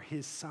that we are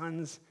his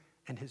sons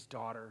and his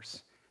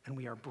daughters, and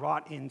we are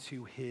brought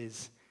into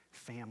his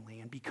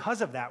family. And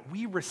because of that,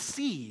 we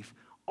receive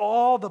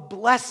all the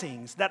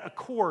blessings that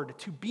accord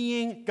to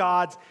being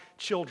God's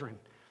children.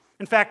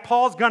 In fact,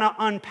 Paul's going to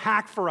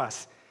unpack for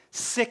us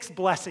 6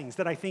 blessings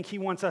that I think he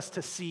wants us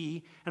to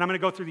see. And I'm going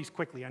to go through these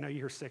quickly. I know you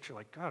hear 6. You're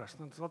like, God, I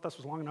thought this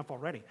was long enough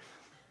already.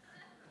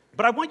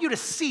 But I want you to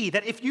see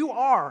that if you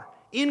are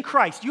in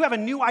Christ, you have a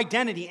new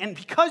identity. And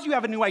because you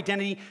have a new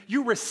identity,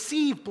 you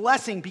receive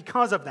blessing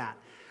because of that.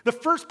 The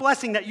first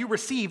blessing that you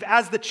receive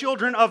as the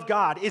children of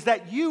God is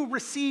that you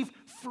receive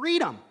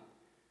freedom.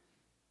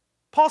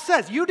 Paul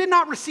says, you did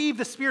not receive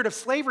the spirit of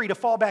slavery to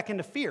fall back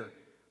into fear,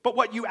 but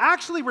what you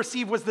actually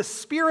received was the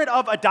spirit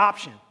of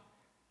adoption.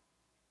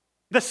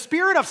 The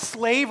spirit of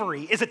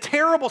slavery is a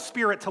terrible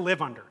spirit to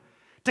live under,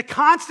 to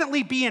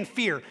constantly be in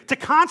fear, to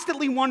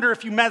constantly wonder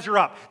if you measure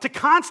up, to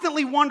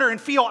constantly wonder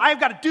and feel, I've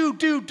got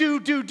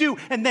to do,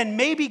 and then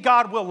maybe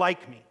God will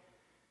like me.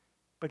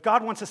 But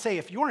God wants to say,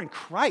 if you're in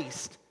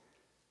Christ,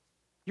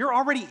 you're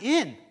already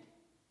in.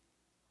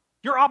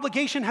 Your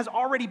obligation has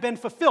already been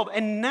fulfilled.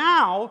 And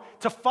now,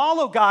 to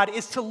follow God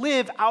is to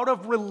live out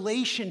of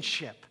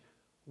relationship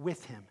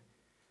with him.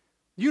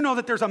 You know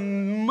that there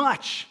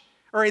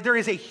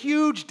is a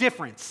huge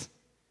difference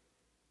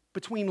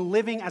between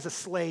living as a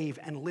slave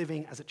and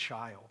living as a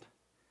child.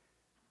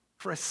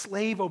 For a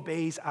slave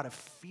obeys out of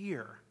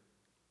fear,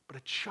 but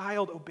a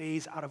child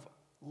obeys out of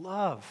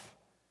love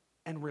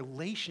and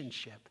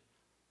relationship.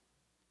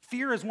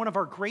 Fear is one of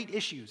our great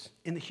issues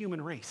in the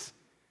human race.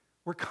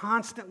 We're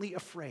constantly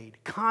afraid,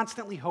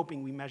 constantly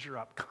hoping we measure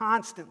up,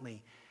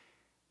 constantly.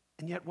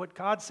 And yet what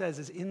God says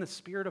is, in the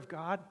Spirit of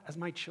God, as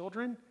my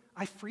children,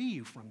 I free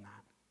you from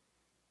that.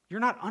 You're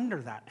not under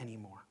that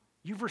anymore.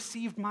 You've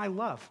received my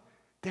love.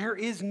 There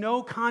is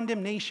no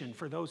condemnation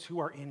for those who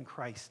are in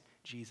Christ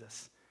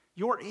Jesus.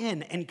 You're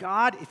in, and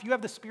God, if you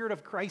have the Spirit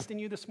of Christ in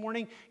you this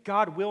morning,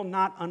 God will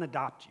not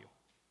unadopt you.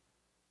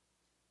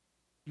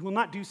 You will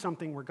not do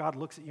something where God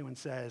looks at you and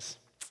says,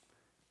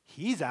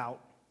 he's out.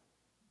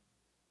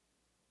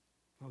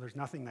 Well, there's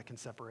nothing that can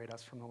separate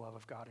us from the love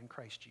of God in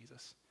Christ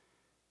Jesus.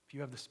 If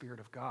you have the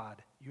Spirit of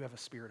God, you have a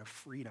spirit of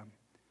freedom.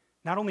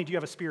 Not only do you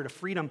have a spirit of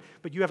freedom,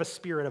 but you have a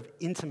spirit of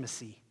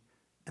intimacy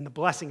and the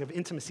blessing of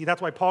intimacy.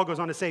 That's why Paul goes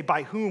on to say,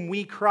 by whom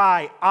we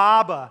cry,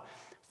 Abba,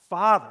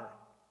 Father.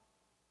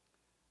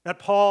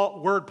 That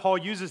word Paul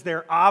uses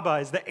there, Abba,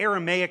 is the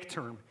Aramaic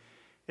term.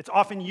 It's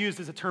often used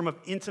as a term of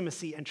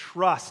intimacy and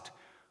trust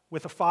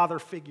with a father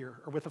figure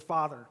or with a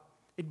father.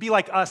 It'd be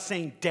like us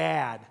saying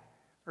dad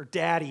or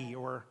daddy,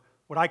 or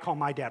what I call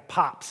my dad,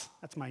 Pops.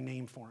 That's my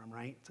name for him,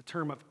 right? It's a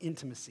term of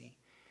intimacy.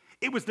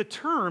 It was the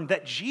term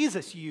that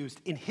Jesus used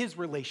in his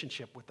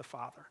relationship with the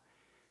Father.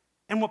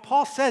 And what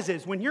Paul says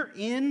is, when you're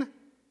in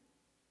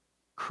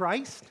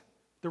Christ,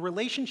 the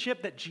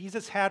relationship that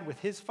Jesus had with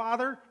his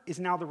Father is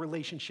now the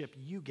relationship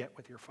you get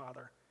with your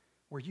Father,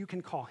 where you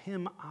can call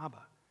him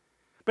Abba.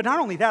 But not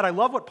only that, I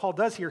love what Paul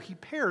does here. He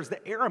pairs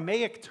the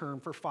Aramaic term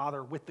for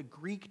father with the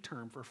Greek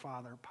term for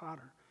father,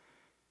 pater.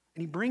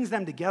 And he brings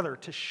them together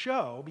to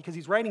show, because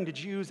he's writing to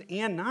Jews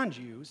and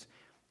non-Jews,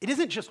 it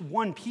isn't just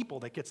one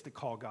people that gets to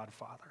call God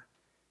Father.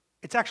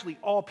 It's actually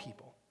all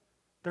people.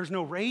 There's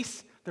no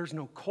race, there's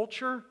no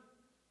culture.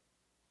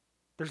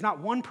 There's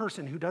not one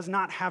person who does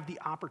not have the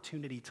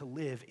opportunity to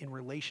live in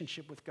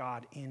relationship with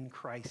God in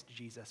Christ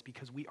Jesus,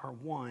 because we are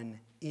one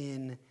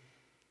in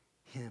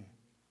him.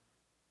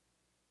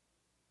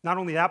 Not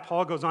only that,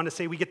 Paul goes on to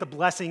say we get the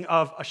blessing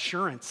of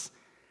assurance.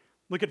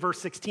 Look at verse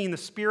 16. The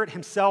Spirit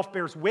himself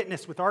bears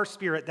witness with our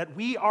spirit that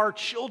we are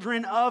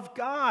children of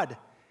God.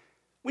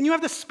 When you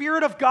have the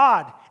Spirit of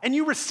God and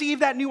you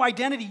receive that new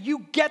identity,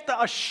 you get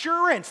the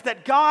assurance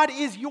that God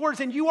is yours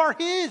and you are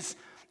his.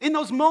 In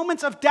those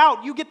moments of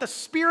doubt, you get the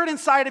Spirit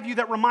inside of you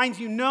that reminds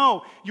you,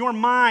 no, you're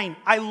mine.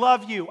 I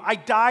love you. I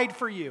died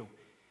for you.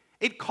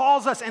 It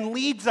calls us and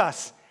leads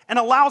us and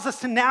allows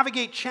us to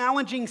navigate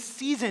challenging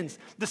seasons.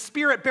 The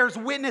Spirit bears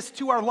witness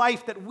to our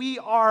life that we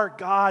are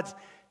God's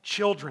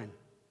children.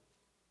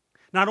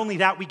 Not only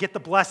that, we get the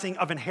blessing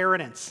of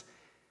inheritance.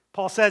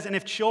 Paul says, and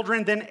if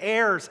children, then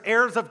heirs,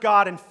 heirs of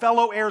God and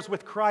fellow heirs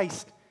with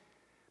Christ.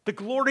 The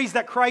glories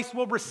that Christ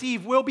will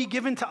receive will be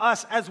given to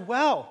us as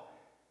well.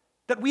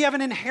 That we have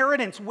an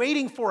inheritance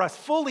waiting for us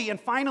fully and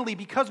finally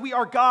because we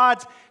are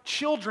God's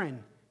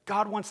children.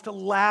 God wants to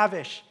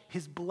lavish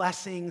his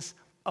blessings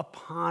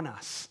upon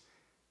us.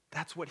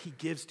 That's what he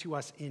gives to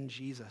us in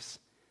Jesus.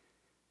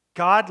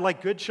 God,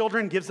 like good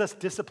children, gives us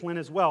discipline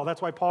as well.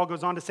 That's why Paul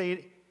goes on to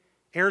say,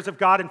 heirs of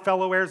God and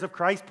fellow heirs of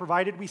Christ,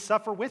 provided we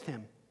suffer with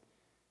him.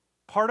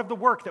 Part of the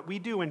work that we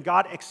do in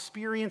God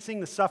experiencing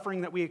the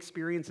suffering that we're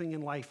experiencing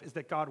in life is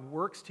that God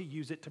works to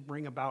use it to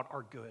bring about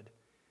our good,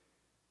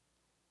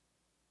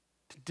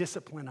 to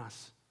discipline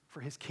us for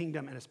his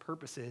kingdom and his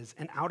purposes.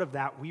 And out of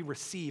that, we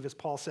receive, as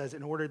Paul says,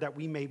 in order that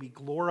we may be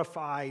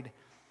glorified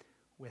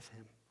with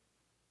him,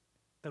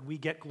 that we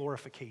get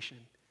glorification,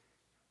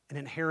 an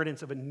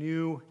inheritance of a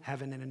new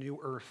heaven and a new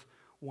earth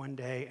one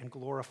day and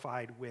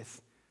glorified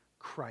with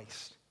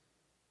Christ.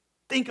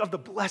 Think of the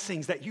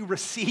blessings that you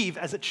receive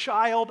as a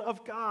child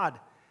of God.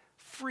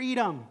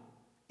 Freedom,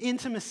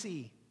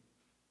 intimacy,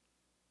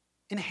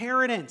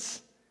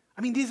 inheritance.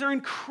 I mean, these are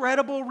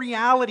incredible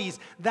realities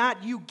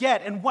that you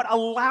get. And what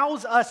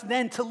allows us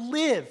then to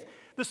live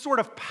the sort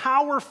of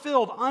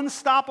power-filled,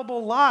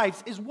 unstoppable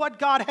lives is what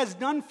God has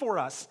done for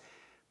us,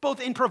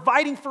 both in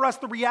providing for us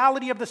the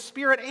reality of the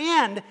Spirit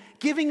and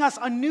giving us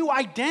a new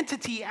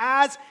identity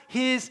as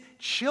his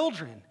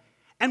children.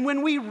 And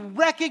when we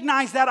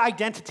recognize that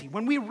identity,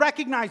 when we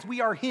recognize we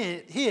are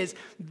his,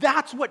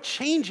 that's what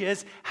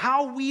changes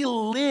how we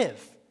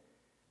live.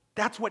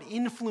 That's what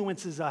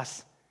influences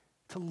us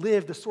to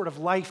live the sort of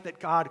life that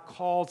God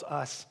calls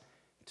us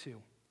to.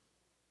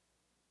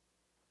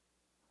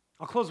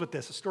 I'll close with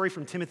this, a story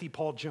from Timothy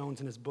Paul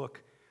Jones in his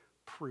book,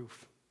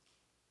 Proof.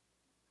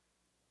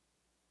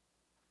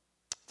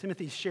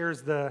 Timothy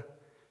shares the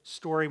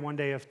story one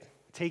day of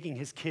taking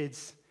his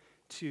kids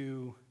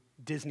to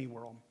Disney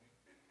World.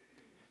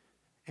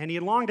 And he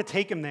had longed to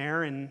take him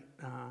there, and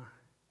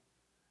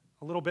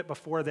a little bit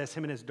before this,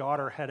 him and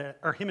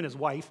his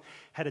wife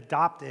had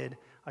adopted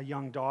a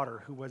young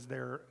daughter who was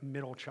their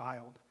middle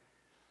child.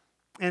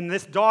 And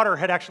this daughter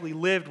had actually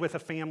lived with a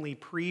family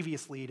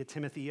previously to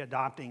Timothy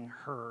adopting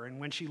her. And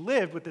when she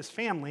lived with this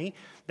family,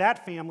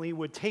 that family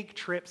would take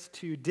trips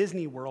to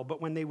Disney World,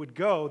 but when they would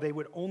go, they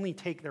would only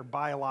take their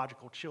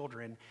biological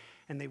children,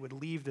 and they would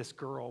leave this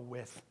girl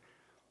with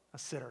a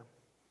sitter.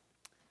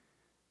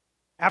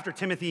 After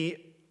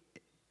Timothy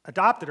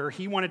adopted her,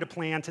 he wanted to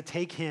plan to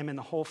take him and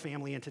the whole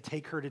family and to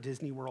take her to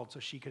Disney World so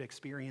she could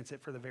experience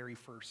it for the very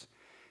first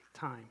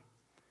time.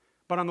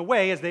 But on the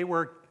way, as they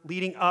were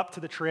leading up to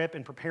the trip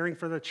and preparing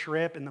for the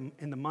trip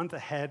in the month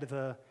ahead,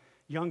 the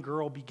young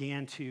girl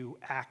began to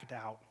act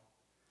out.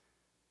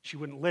 She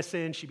wouldn't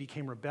listen, she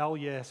became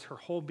rebellious, her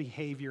whole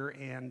behavior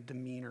and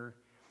demeanor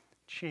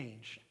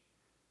changed.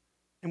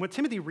 And what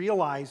Timothy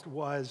realized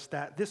was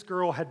that this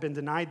girl had been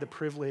denied the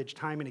privilege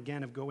time and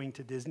again of going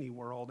to Disney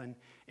World. And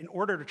in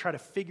order to try to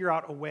figure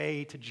out a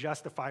way to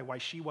justify why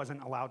she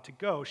wasn't allowed to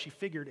go, she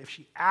figured if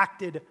she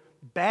acted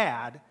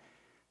bad,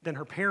 then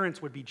her parents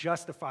would be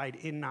justified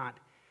in not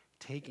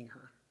taking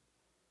her.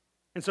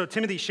 And so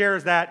Timothy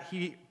shares that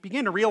he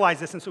began to realize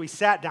this, and so he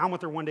sat down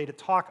with her one day to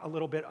talk a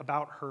little bit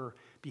about her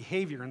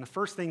behavior. And the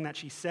first thing that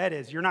she said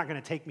is, "You're not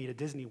going to take me to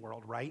Disney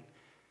World, right?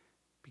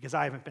 Because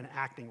I haven't been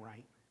acting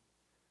right."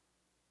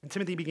 And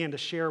Timothy began to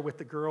share with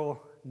the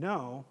girl,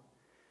 "No,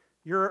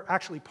 you're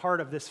actually part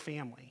of this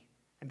family.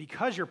 And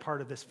because you're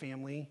part of this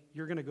family,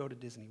 you're going to go to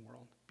Disney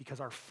World because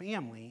our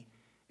family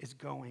is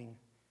going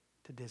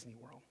to Disney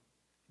World.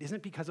 It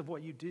isn't because of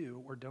what you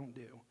do or don't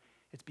do.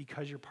 It's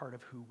because you're part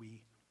of who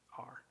we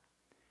are."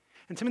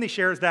 And Timothy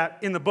shares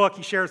that in the book.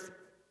 He shares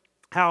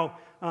how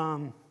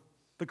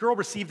the girl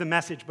received the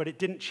message, but it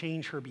didn't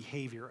change her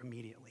behavior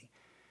immediately.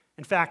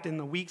 In fact, in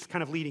the weeks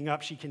kind of leading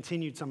up, she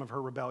continued some of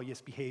her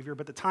rebellious behavior,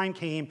 but the time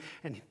came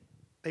and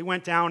they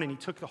went down and he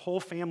took the whole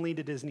family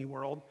to Disney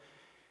World,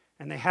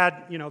 and they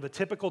had, the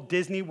typical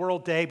Disney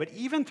World day, but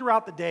even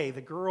throughout the day,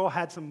 the girl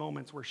had some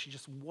moments where she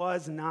just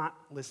was not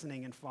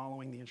listening and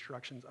following the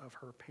instructions of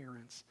her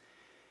parents.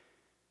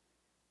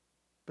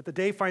 But the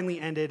day finally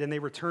ended and they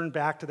returned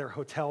back to their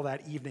hotel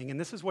that evening, and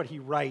this is what he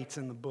writes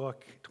in the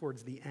book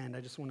towards the end.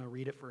 I just want to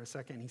read it for a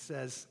second. He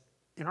says,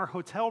 "In our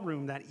hotel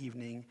room that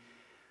evening,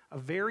 a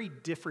very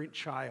different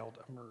child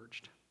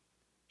emerged.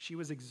 She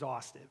was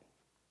exhausted,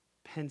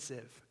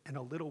 pensive, and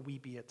a little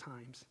weepy at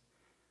times.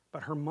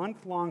 But her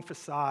month-long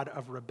facade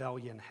of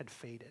rebellion had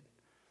faded.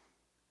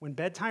 When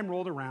bedtime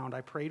rolled around,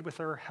 I prayed with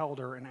her, held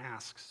her, and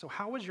asked, 'So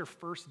how was your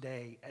first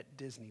day at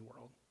Disney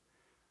World?'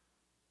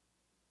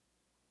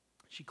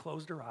 She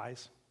closed her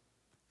eyes,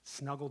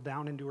 snuggled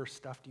down into her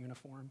stuffed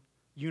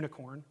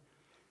unicorn,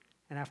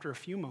 and after a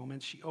few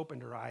moments, she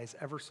opened her eyes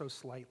ever so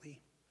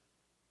slightly.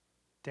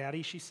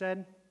 'Daddy,' she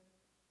said,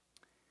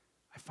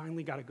 'I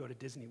finally got to go to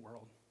Disney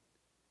World.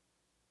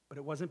 But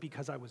it wasn't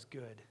because I was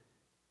good.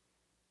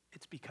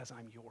 It's because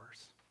I'm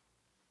yours.'"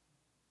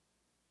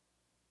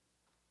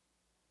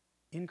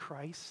 In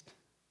Christ,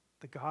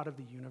 the God of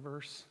the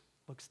universe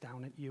looks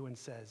down at you and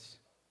says,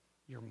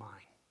 "You're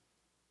mine.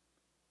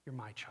 You're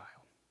my child.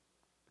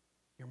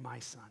 You're my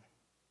son.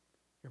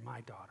 You're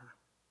my daughter.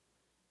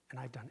 And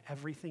I've done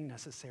everything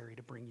necessary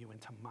to bring you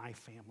into my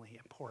family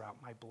and pour out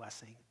my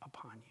blessing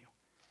upon you.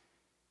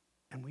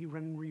 And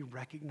when we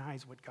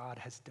recognize what God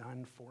has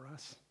done for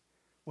us,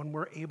 when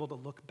we're able to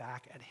look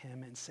back at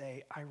him and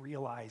say, I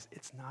realize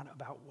it's not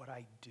about what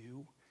I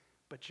do,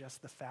 but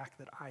just the fact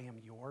that I am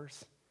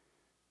yours,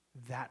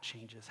 that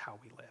changes how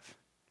we live.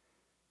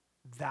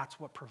 That's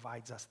what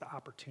provides us the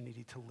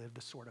opportunity to live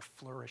the sort of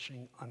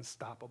flourishing,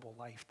 unstoppable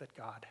life that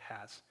God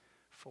has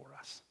for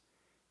us.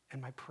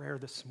 And my prayer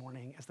this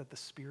morning is that the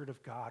Spirit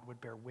of God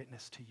would bear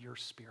witness to your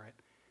spirit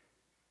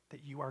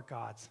that you are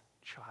God's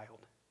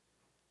child.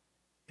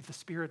 If the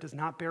Spirit does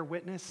not bear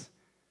witness,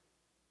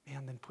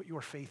 man, then put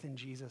your faith in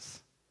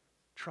Jesus.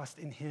 Trust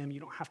in him. You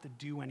don't have to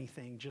do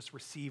anything. Just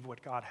receive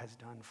what God has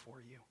done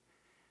for you.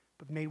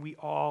 But may we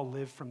all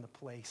live from the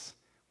place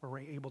where we're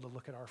able to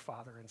look at our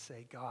Father and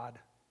say, God,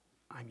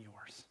 I'm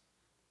yours.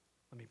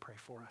 Let me pray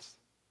for us.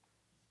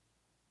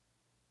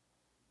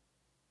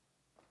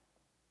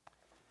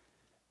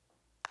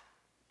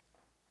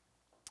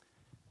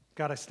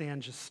 God, I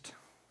stand just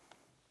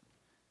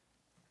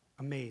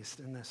amazed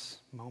in this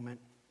moment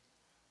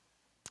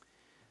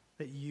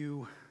that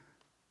you,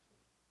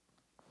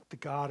 the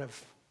God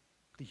of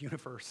the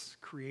universe,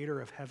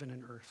 creator of heaven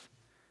and earth,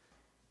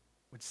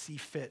 would see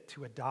fit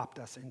to adopt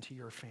us into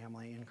your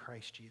family in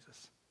Christ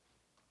Jesus.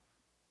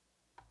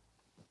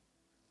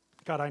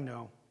 God, I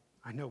know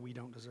we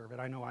don't deserve it.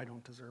 I know I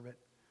don't deserve it.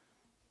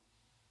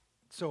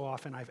 So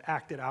often I've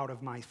acted out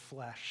of my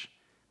flesh,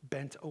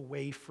 bent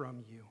away from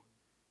you,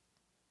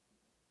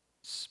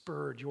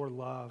 spurred your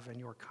love and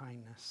your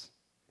kindness,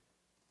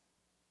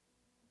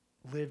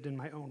 lived in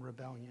my own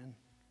rebellion.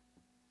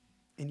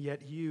 And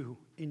yet you,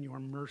 in your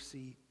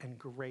mercy and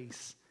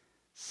grace,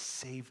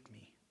 saved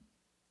me.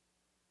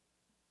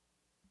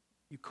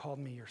 You called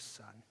me your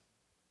son.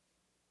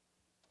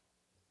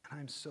 And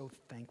I'm so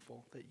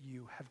thankful that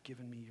you have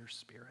given me your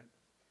Spirit.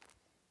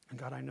 And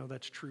God, I know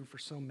that's true for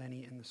so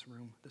many in this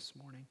room this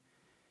morning.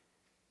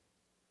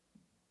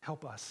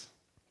 Help us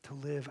to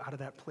live out of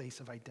that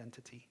place of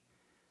identity.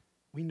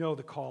 We know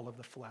the call of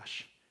the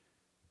flesh.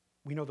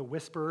 We know the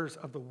whispers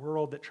of the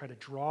world that try to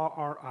draw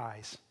our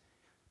eyes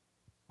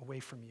away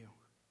from you.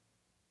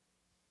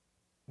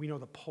 We know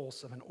the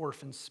pulse of an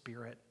orphan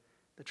spirit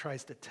that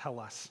tries to tell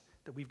us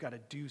that we've got to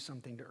do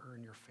something to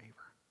earn your favor.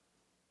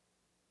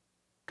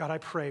 God, I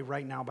pray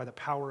right now by the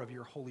power of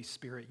your Holy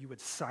Spirit, you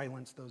would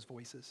silence those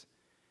voices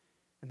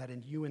and that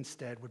in you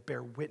instead would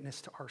bear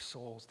witness to our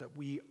souls that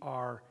we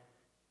are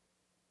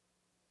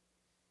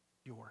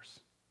yours.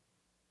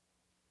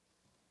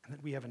 And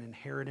that we have an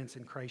inheritance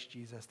in Christ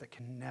Jesus that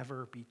can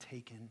never be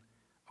taken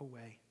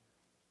away.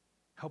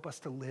 Help us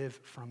to live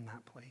from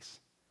that place.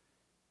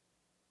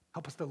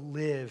 Help us to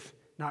live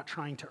not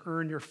trying to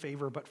earn your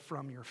favor, but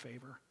from your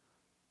favor.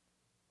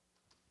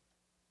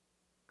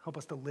 Help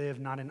us to live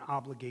not in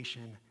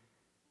obligation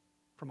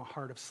from a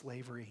heart of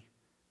slavery,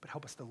 but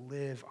help us to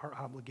live our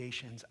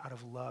obligations out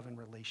of love and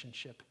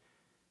relationship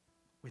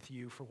with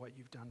you for what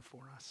you've done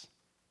for us.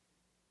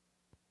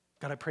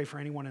 God, I pray for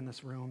anyone in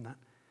this room that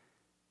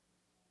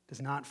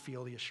does not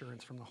feel the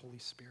assurance from the Holy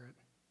Spirit.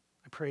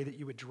 I pray that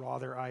you would draw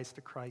their eyes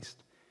to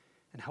Christ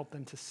and help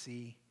them to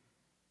see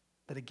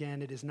that,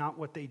 again, it is not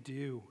what they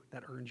do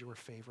that earns your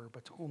favor,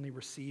 but to only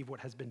receive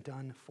what has been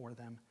done for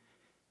them.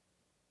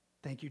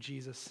 Thank you,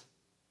 Jesus,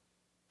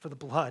 for the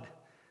blood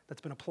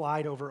that's been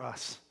applied over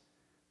us,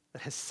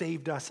 that has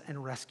saved us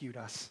and rescued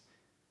us,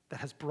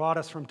 that has brought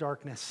us from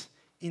darkness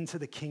into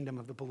the kingdom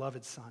of the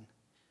beloved Son.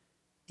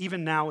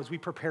 Even now, as we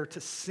prepare to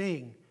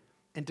sing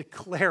and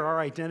declare our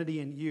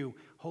identity in you,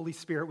 Holy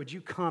Spirit, would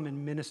you come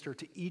and minister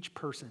to each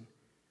person?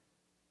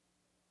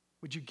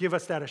 Would you give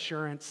us that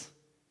assurance?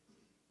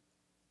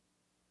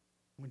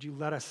 Would you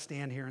let us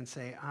stand here and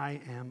say,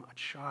 I am a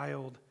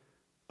child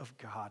of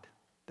God.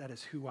 That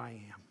is who I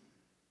am.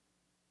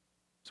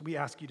 So we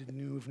ask you to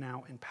move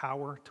now in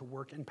power, to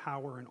work in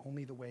power in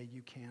only the way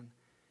you can.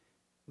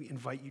 We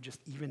invite you just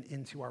even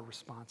into our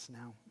response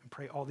now and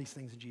pray all these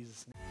things in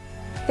Jesus' name.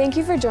 Thank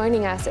you for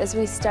joining us as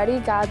we study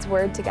God's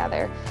Word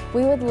together.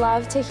 We would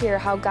love to hear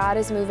how God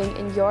is moving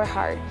in your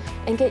heart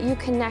and get you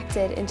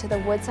connected into the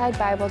Woodside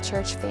Bible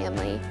Church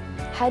family.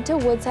 Head to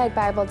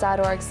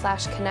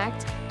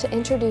woodsidebible.org/connect to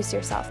introduce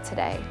yourself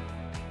today.